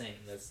It's- just saying.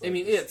 That's I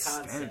mean, this it's-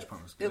 Vantage concept.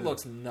 Point was it good.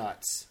 looks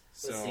nuts.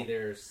 Let's So see.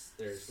 There's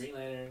Green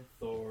Lantern,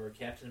 Thor,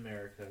 Captain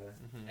America,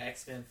 Mm-hmm.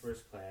 X-Men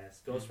First Class,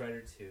 Ghost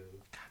Rider 2,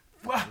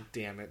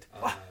 damn it,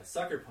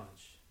 Sucker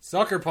Punch.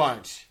 Sucker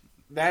Punch.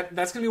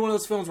 That's gonna be one of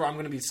those films where I'm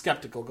gonna be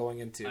skeptical going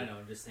into. I know.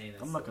 I'm just saying.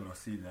 That's I'm not gonna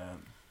see that.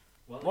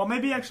 Well, Well,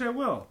 maybe actually I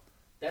will.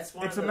 that's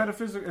one It's of a the,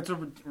 metaphysical. It's a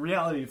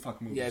reality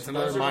fuck movie. Yeah, it's So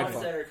another Those are mind ones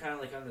fuck. that are kind of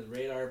like under the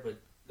radar, but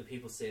the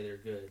people say they're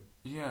good.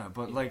 Yeah,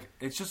 but like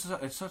it's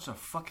such a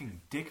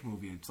fucking dick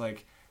movie. It's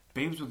like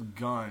babes with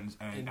guns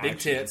and big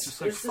action. tits. It's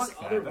just like There's this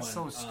fuck other that. That's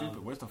so one,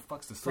 stupid. Where's the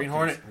fuck's the Green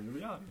substance Hornet. in the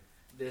reality?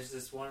 There's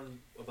this one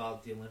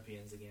about the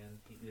Olympians again.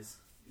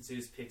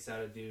 Zeus picks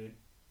out a dude,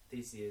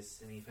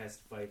 Theseus, and he has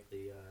to fight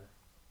the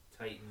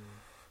Titan.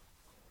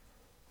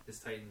 This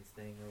Titans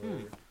thing or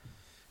whatever.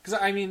 Because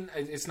I mean,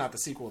 it's not the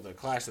sequel to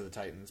Clash of the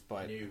Titans,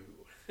 but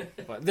No.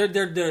 but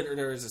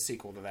there is a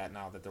sequel to that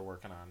now that they're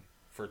working on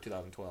for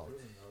 2012. There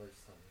was another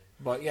something.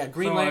 But yeah,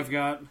 Green So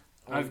Lantern.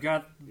 I've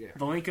got Yeah.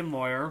 The Lincoln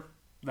Lawyer.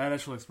 That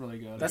actually looks really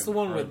good. That's the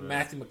one heard with of it.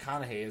 Matthew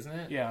McConaughey, isn't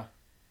it? Yeah.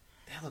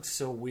 That looks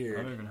so I weird.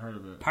 haven't even heard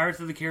of it. Pirates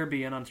of the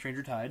Caribbean on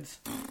Stranger Tides.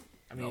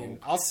 I mean,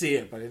 I'll see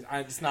it, but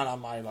it's not on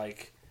my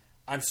like.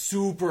 I'm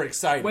super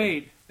excited.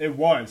 Wait, It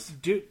was.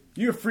 dude.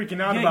 You were freaking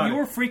out Yeah, about it. you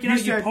were freaking out.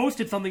 You said-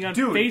 posted something on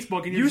Dude,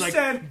 Facebook, and you you're just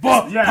said, like,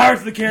 "Buh, yeah.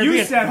 Pirates of the Caribbean."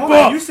 You said, hold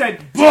Buh, on, you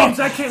said, buh, James,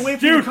 I can't wait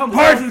for you to dude, come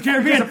Pirates home of the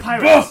Caribbean, because of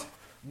Pirates. buh.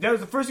 That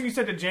was the first thing you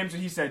said to James,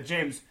 and he said,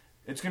 James,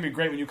 it's going to be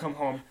great when you come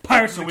home.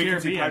 Pirates so of the we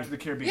can see Caribbean. Pirates of the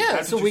Caribbean. Yeah,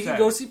 That's so what we you can said.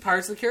 go see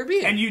Pirates of the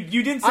Caribbean. And you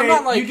didn't I'm say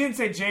not like- you didn't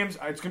say, James,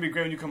 it's gonna be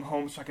great when you come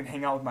home so I can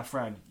hang out with my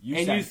friend.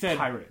 And you said-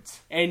 pirates.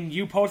 And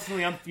you posted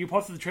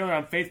the trailer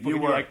on Facebook, You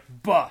and were. you're like,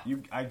 "Buh."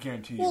 I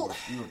guarantee Well,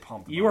 you were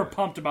pumped. You were about it.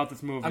 pumped about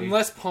this movie. I'm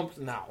less pumped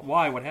now.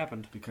 Why? What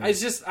happened? because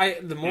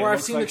The more It I've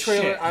looks seen like the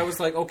trailer, shit. I was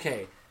like,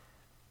 okay,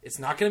 it's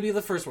not going to be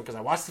the first one because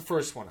I watched the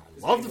first one.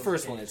 I love the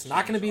first one. It's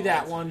not going to be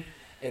that one.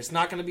 It's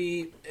not going to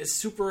be as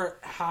super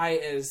high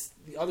as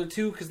the other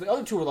two because the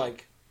other two were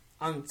like,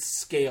 on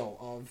scale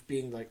of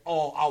being like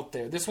all out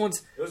there. This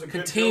one's It was a good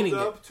containing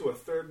build it. up to a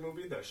third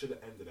movie that should have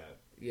ended at.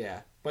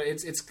 Yeah, but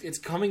it's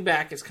coming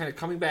back. It's kind of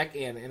coming back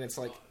in, and it's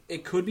like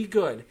it could be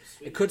good.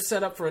 It could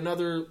set up for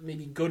another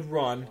maybe good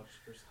run,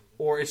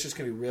 or it's just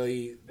going to be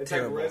really It's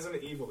terrible. like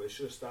Resident Evil. They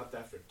should have stopped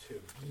after 2.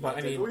 But,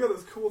 It's I mean, like, look at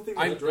this cool thing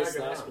with the This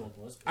dragon last arm. one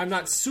was. I'm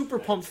not super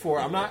pumped for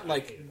it. I'm not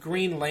like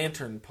Green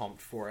Lantern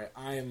pumped for it.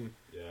 I'm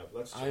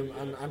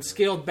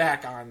scaled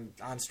back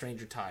on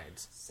Stranger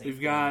Tides. We've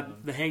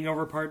got The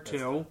Hangover Part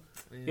 2.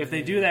 If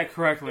they do that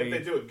correctly, If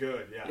they do it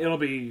good, yeah. it'll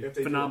be If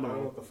they phenomenal. Do it,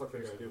 I don't know what the fuck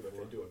they're gonna do, but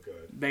if they do it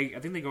good. I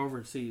think they go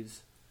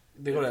overseas.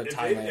 They go to If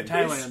Thailand. they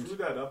Thailand. screw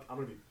that up, I'm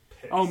gonna be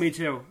pissed. Oh, me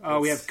too. Oh,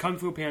 we have It's- Kung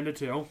Fu Panda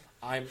 2.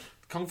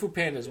 Kung Fu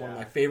Panda is one of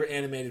Yeah. my favorite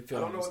animated I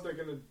films. don't know what they're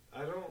gonna.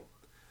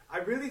 I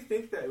really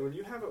think that when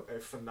you have a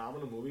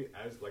phenomenal movie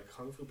as like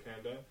Kung Fu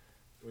Panda,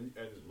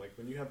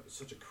 when you have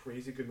such a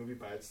crazy good movie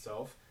by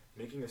itself,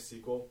 making a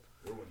sequel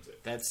ruins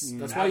it. That's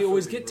why you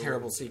always Absolutely get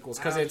terrible ruins it. sequels,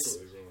 because it's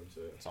Absolutely ruins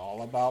it.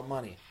 all about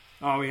money.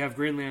 Oh, we have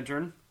Green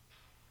Lantern.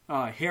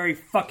 Harry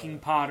fucking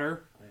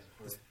Potter.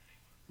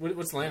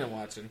 What's Landon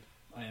watching?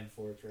 I am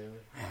for a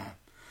trailer.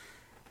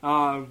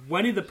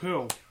 Winnie the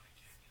Pooh.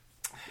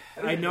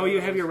 I know you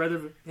have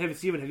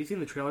Steven, have you seen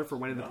the trailer for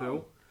Winnie the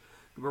Pooh?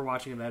 We're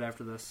watching that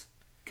after this.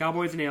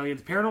 Cowboys and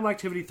Aliens. Paranormal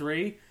Activity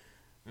 3.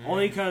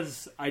 Only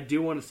because I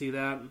do want to see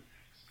that.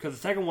 Because the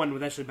second one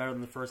was actually better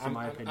than the first, in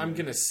my opinion. I'm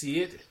gonna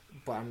see it,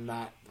 but I'm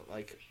not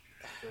like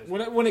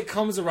when it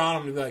comes around.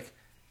 I'm gonna be like,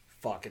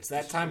 "Fuck, it's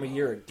that time of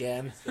year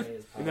again."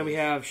 And then we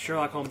have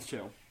Sherlock Holmes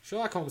 2.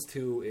 Sherlock Holmes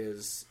 2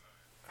 is.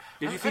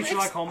 Did you see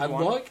Sherlock Holmes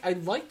 1? I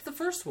liked the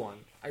first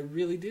one. I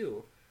really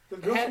do. The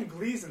girl had- from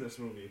Glee's in this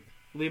movie,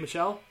 Lea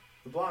Michele?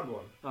 the blonde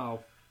one. Oh.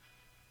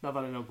 Not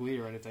that I know Glee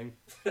or anything.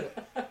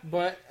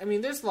 But I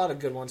mean, there's a lot of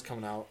good ones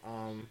coming out.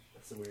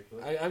 That's a weird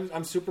clip.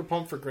 I'm super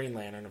pumped for Green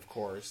Lantern, of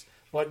course.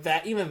 But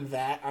even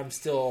that, I'm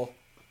still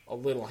a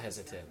little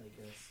hesitant.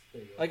 I guess.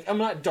 There you go. Like, I'm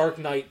not Dark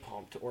Knight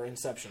pumped or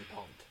Inception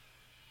pumped.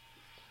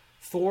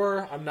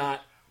 Thor, I'm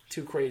not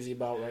too crazy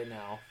about right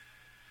now.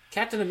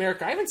 Captain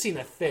America, I haven't seen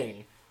a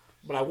thing,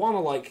 but I want to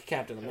like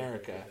Captain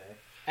America.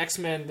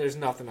 X-Men, there's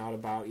nothing out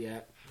about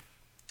yet.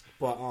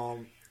 But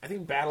I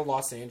think Battle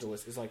Los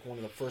Angeles is like one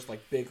of the first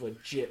like big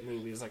legit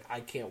movies. Like, I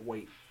can't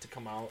wait to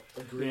come out.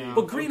 Agreed. Yeah.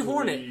 But Green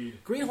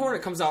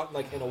Hornet comes out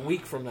like in a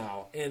week from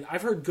now, and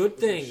I've heard good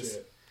things.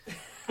 Shit.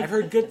 I've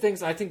heard good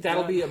things. And I think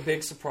that'll be a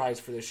big surprise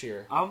for this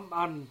year. I'm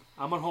on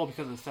hold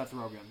because of Seth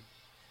Rogen.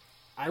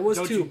 I was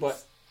Don't too, you-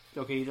 but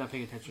Okay, he's not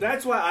paying attention.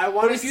 That's why I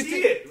want But to if you see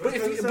think, it.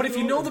 but if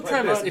you know the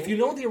premise, if you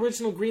know the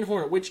original Green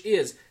Hornet, which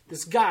is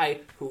this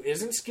guy who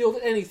isn't skilled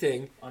at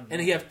anything,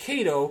 and you have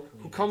Kato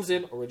who comes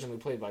in, originally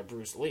played by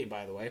Bruce Lee,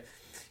 by the way,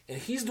 and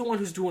he's the one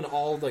who's doing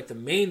all like the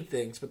main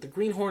things, but the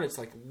Green Hornet's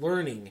like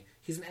learning.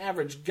 He's an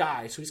average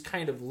guy, so he's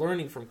kind of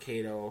learning from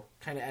Kato,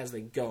 kind of as they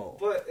go.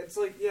 But it's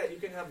like, yeah, you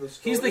can have the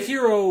story. He's the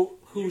hero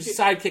whose You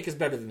sidekick is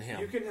better than him.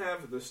 You can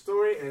have the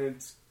story, and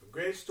it's a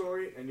great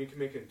story, and you can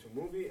make it into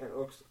a movie, and it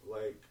looks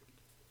like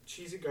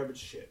cheesy garbage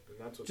shit. And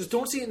that's what. Just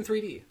don't see it in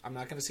 3D. I'm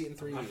not going to see it in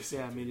 3D.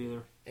 Yeah, me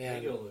neither.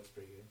 And Ringo looks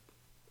pretty good.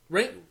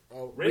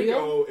 Ringo?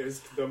 Ringo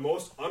is the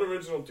most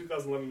unoriginal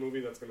 2011 movie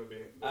that's going to be.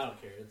 I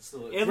don't care. It's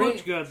still. It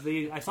looked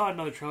good. I saw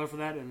another trailer for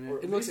that, and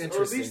It looks Or at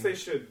interesting. least they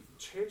should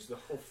change the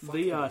whole. the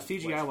fucking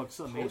CGI looks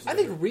amazing. I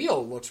think Rio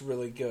looks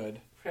really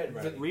good. Red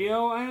Riding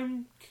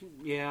Rio,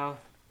 yeah.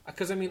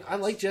 Because, I mean, I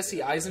like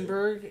Jesse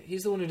Eisenberg.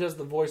 He's the one who does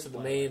the voice of the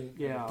main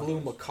Yeah. Blue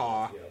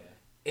Macaw.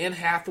 Yeah. Anne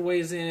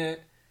Hathaway's in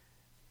it.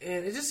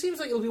 And it just seems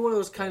like it'll be one of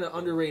those kind of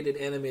underrated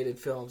animated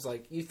films.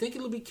 Like, you think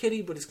it'll be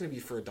kiddie, but it's going to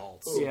be for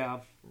adults. Yeah.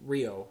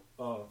 Rio.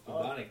 Oh,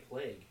 Bubonic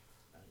Plague.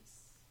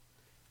 Nice.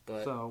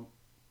 But, So,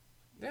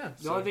 yeah.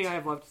 the only thing I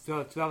have left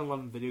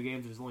 2011 video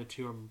games, there's only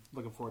two I'm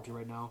looking forward to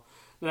right now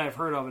that I've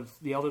heard of. Is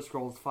The Elder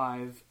Scrolls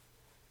 5,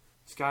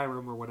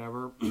 Skyrim, or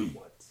whatever.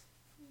 What?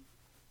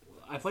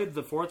 I played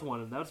the fourth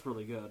one, and that's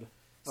really good.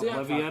 See, I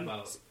Talk Oblivion.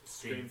 about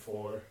Stream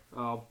 4.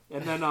 Oh,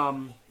 and then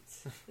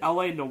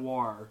LA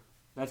Noir.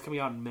 That's coming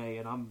out in May,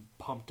 and I'm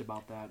pumped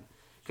about that.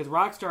 Because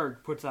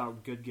Rockstar puts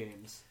out good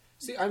games.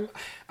 See, I'm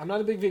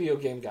not a big video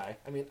game guy.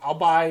 I mean, I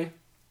buy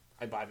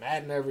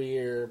Madden every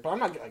year, but I'm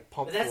not like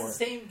pumped But that's for the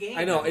it. same game.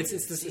 I know, every it's year.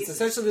 Jesus.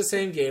 essentially the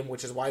same game,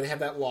 which is why they have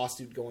that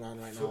lawsuit going on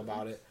right now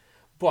about it.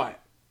 But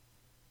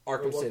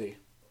Arkham What- City.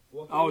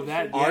 What Oh, game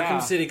that- is it? Yeah,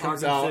 Arkham City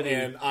comes Arkham out, City.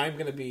 and I'm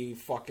gonna be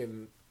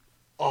fucking.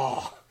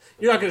 Oh,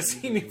 you're not gonna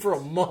see me for a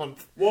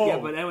month. Whoa! Yeah,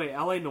 but anyway,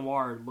 LA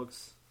Noir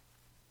looks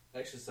I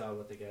actually saw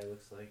what the guy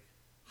looks like.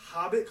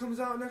 Hobbit comes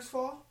out next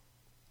fall.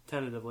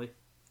 tentatively.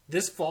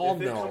 This fall,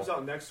 If it comes no.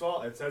 out next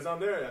fall, it says on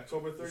there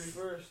October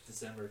 31st,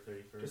 December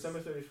 31st. December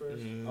 31st.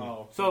 Mm.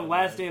 Oh, So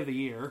last day of the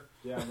year.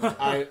 Yeah,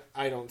 no.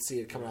 I don't see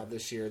it coming out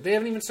this year. They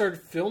haven't even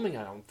started filming.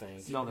 I don't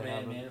think. No, they Superman,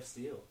 haven't. Man of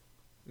Steel.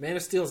 Man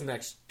of Steel's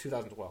next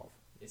 2012.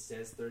 It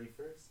says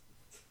 31st.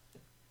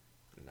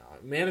 No,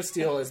 Man of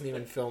Steel isn't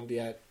even filmed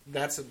yet.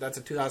 That's a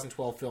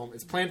 2012 film.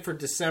 It's planned for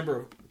December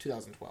of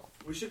 2012.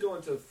 We should go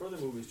into further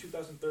movies.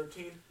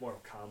 2013,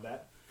 Mortal Kombat.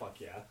 Fuck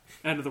yeah.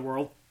 End of the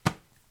world.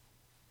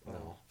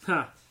 No.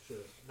 Huh.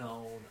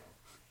 No.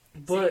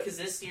 But because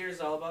this year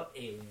is all about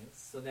aliens,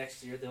 so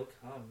next year they'll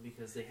come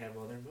because they have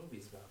other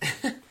movies about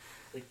them.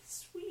 Like,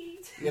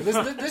 sweet. yeah,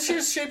 this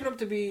year's shaping up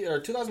to be, or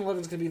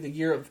 2011 is going to be the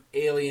year of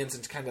aliens,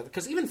 and kind of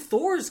because even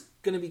Thor's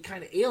going to be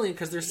kind of alien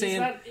because they're He's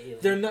saying not alien.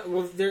 they're not.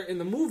 Well, they're in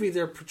the movie.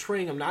 They're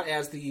portraying them not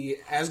as the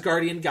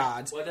Asgardian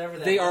gods. Whatever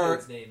that They are-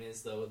 dude's name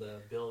is, though, the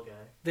Bill guy.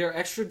 They're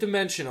extra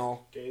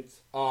dimensional Gates.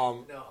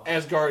 No.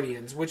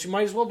 Asgardians, which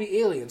might as well be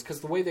aliens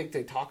because the way they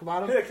talk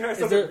about them Yeah, kinda is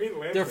sounds like Green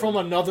Lantern. they're from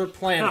another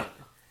planet,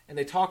 and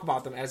they talk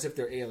about them as if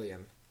they're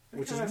alien,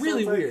 which is Kinda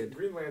really sounds like weird.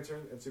 Green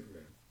Lantern and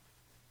Superman.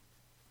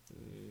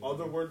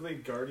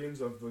 Otherworldly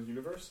guardians of the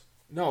universe.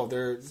 No,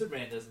 they're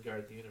Superman doesn't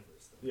guard the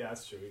universe, though. Yeah,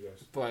 that's true. He does.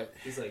 but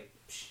He's like,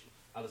 Psh,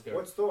 I'll just guard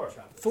What's Thor?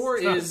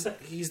 Metropolis. Thor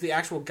he's the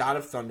actual god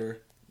of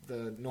thunder,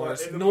 the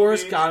Norse in the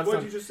Norse movie, god of what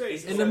thunder. did you just say?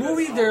 In In the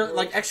movie, they're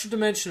like extra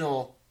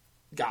dimensional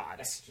gods,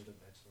 Extra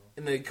dimensional.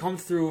 and they come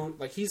through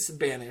like he's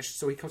banished,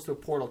 so he comes through a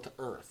portal to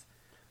Earth.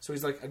 So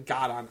he's like a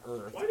god on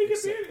Earth. Why did he get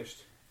Except-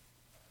 banished?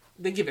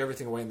 They give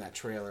everything away in that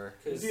trailer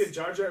Is he a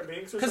Jar Jar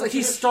Binks or because something?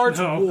 he starts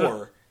No.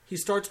 war. He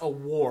starts a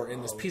war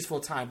in this Oh. peaceful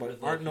time, but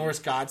With aren't Loki. Norse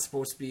gods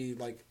supposed to be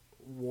like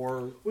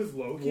war with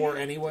Loki. war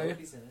anyway?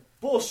 Loki's in it.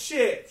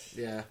 Bullshit.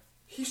 Yeah,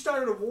 He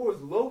started a war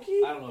with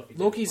Loki. I don't know if he did.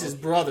 Loki's his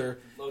brother.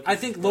 Loki's I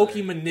think his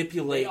Loki brother.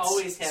 manipulates They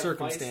always have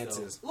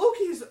circumstances.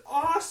 Loki's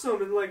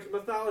awesome in like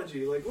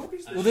mythology. Like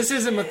Loki's. The Well, this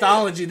isn't shit.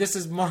 mythology. This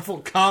is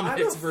Marvel I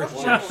Comics don't version.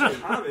 fucking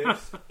know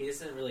comics. He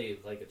isn't really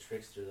like a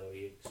trickster, though.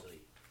 He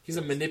actually, He's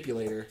a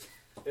manipulator.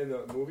 In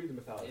the movie, the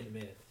mythology. in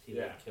myth, he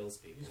Yeah. like kills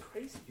people. He's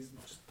crazy. He's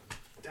just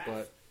deaf.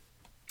 But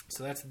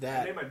so that's I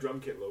that. made my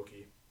drum kit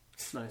Loki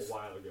Nice. a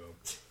while ago.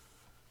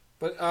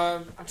 But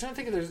I'm trying to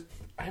think if there's.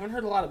 I haven't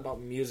heard a lot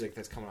about music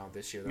that's coming out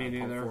this year. That Me I'm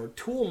pumped neither. for.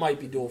 Tool might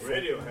be due for.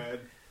 Radiohead.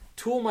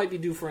 Tool might be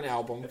due for an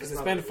album If because it's it's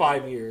not been like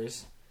 5 Radiohead.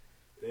 years.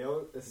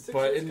 It's 6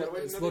 But years, gotta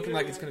wait it's another looking year,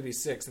 like it's man. going to be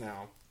 6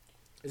 now.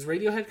 Is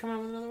Radiohead coming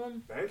out with another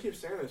one? Ben keeps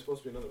saying there's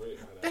supposed to be another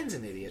Radiohead. Ben's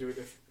album. an idiot. Dude,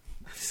 if,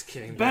 I'm just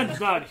kidding. Ben's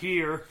not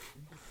here.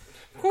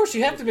 Of course,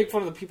 you have to make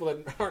fun of the people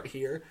that aren't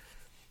here.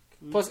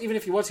 Plus, even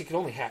if he was, he could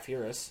only half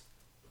hear us.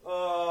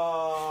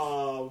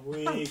 oh,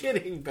 I'm we.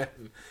 kidding, Ben.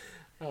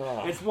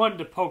 Oh. It's one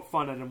to poke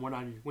fun at him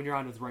when you're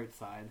on his right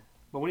side,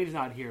 but when he's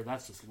not here,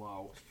 that's just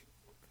low.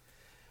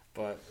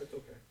 But It's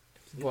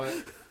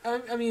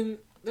okay. I mean,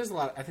 there's a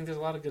lot. I think there's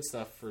a lot of good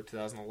stuff for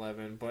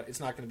 2011, but it's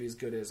not going to be as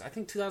good as I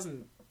think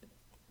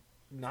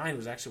 2009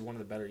 was actually one of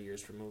the better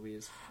years for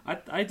movies.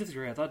 I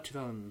disagree. I thought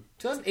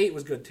 2008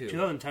 was good too.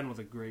 2010 was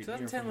a great year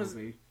 2010 for was-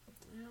 movie.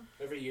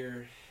 Every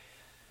year,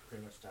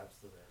 pretty much tops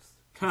the rest.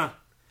 Huh.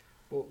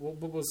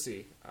 We'll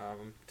see.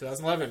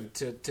 2011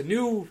 to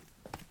new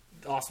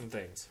awesome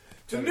things.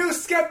 To new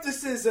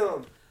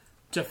skepticism.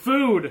 To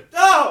food.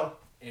 No.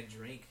 And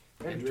drink.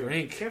 And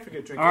drink. Can't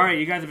forget drink. All right,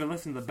 you guys have been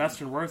listening to the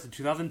best and worst of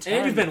 2010.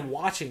 And you've been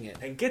watching it.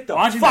 And get the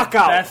watching fuck the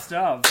out. best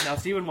of. Now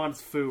Steven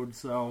wants food,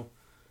 so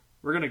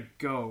we're gonna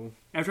go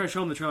after I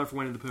show him the trailer for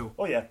Winnie the Pooh.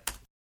 Oh yeah.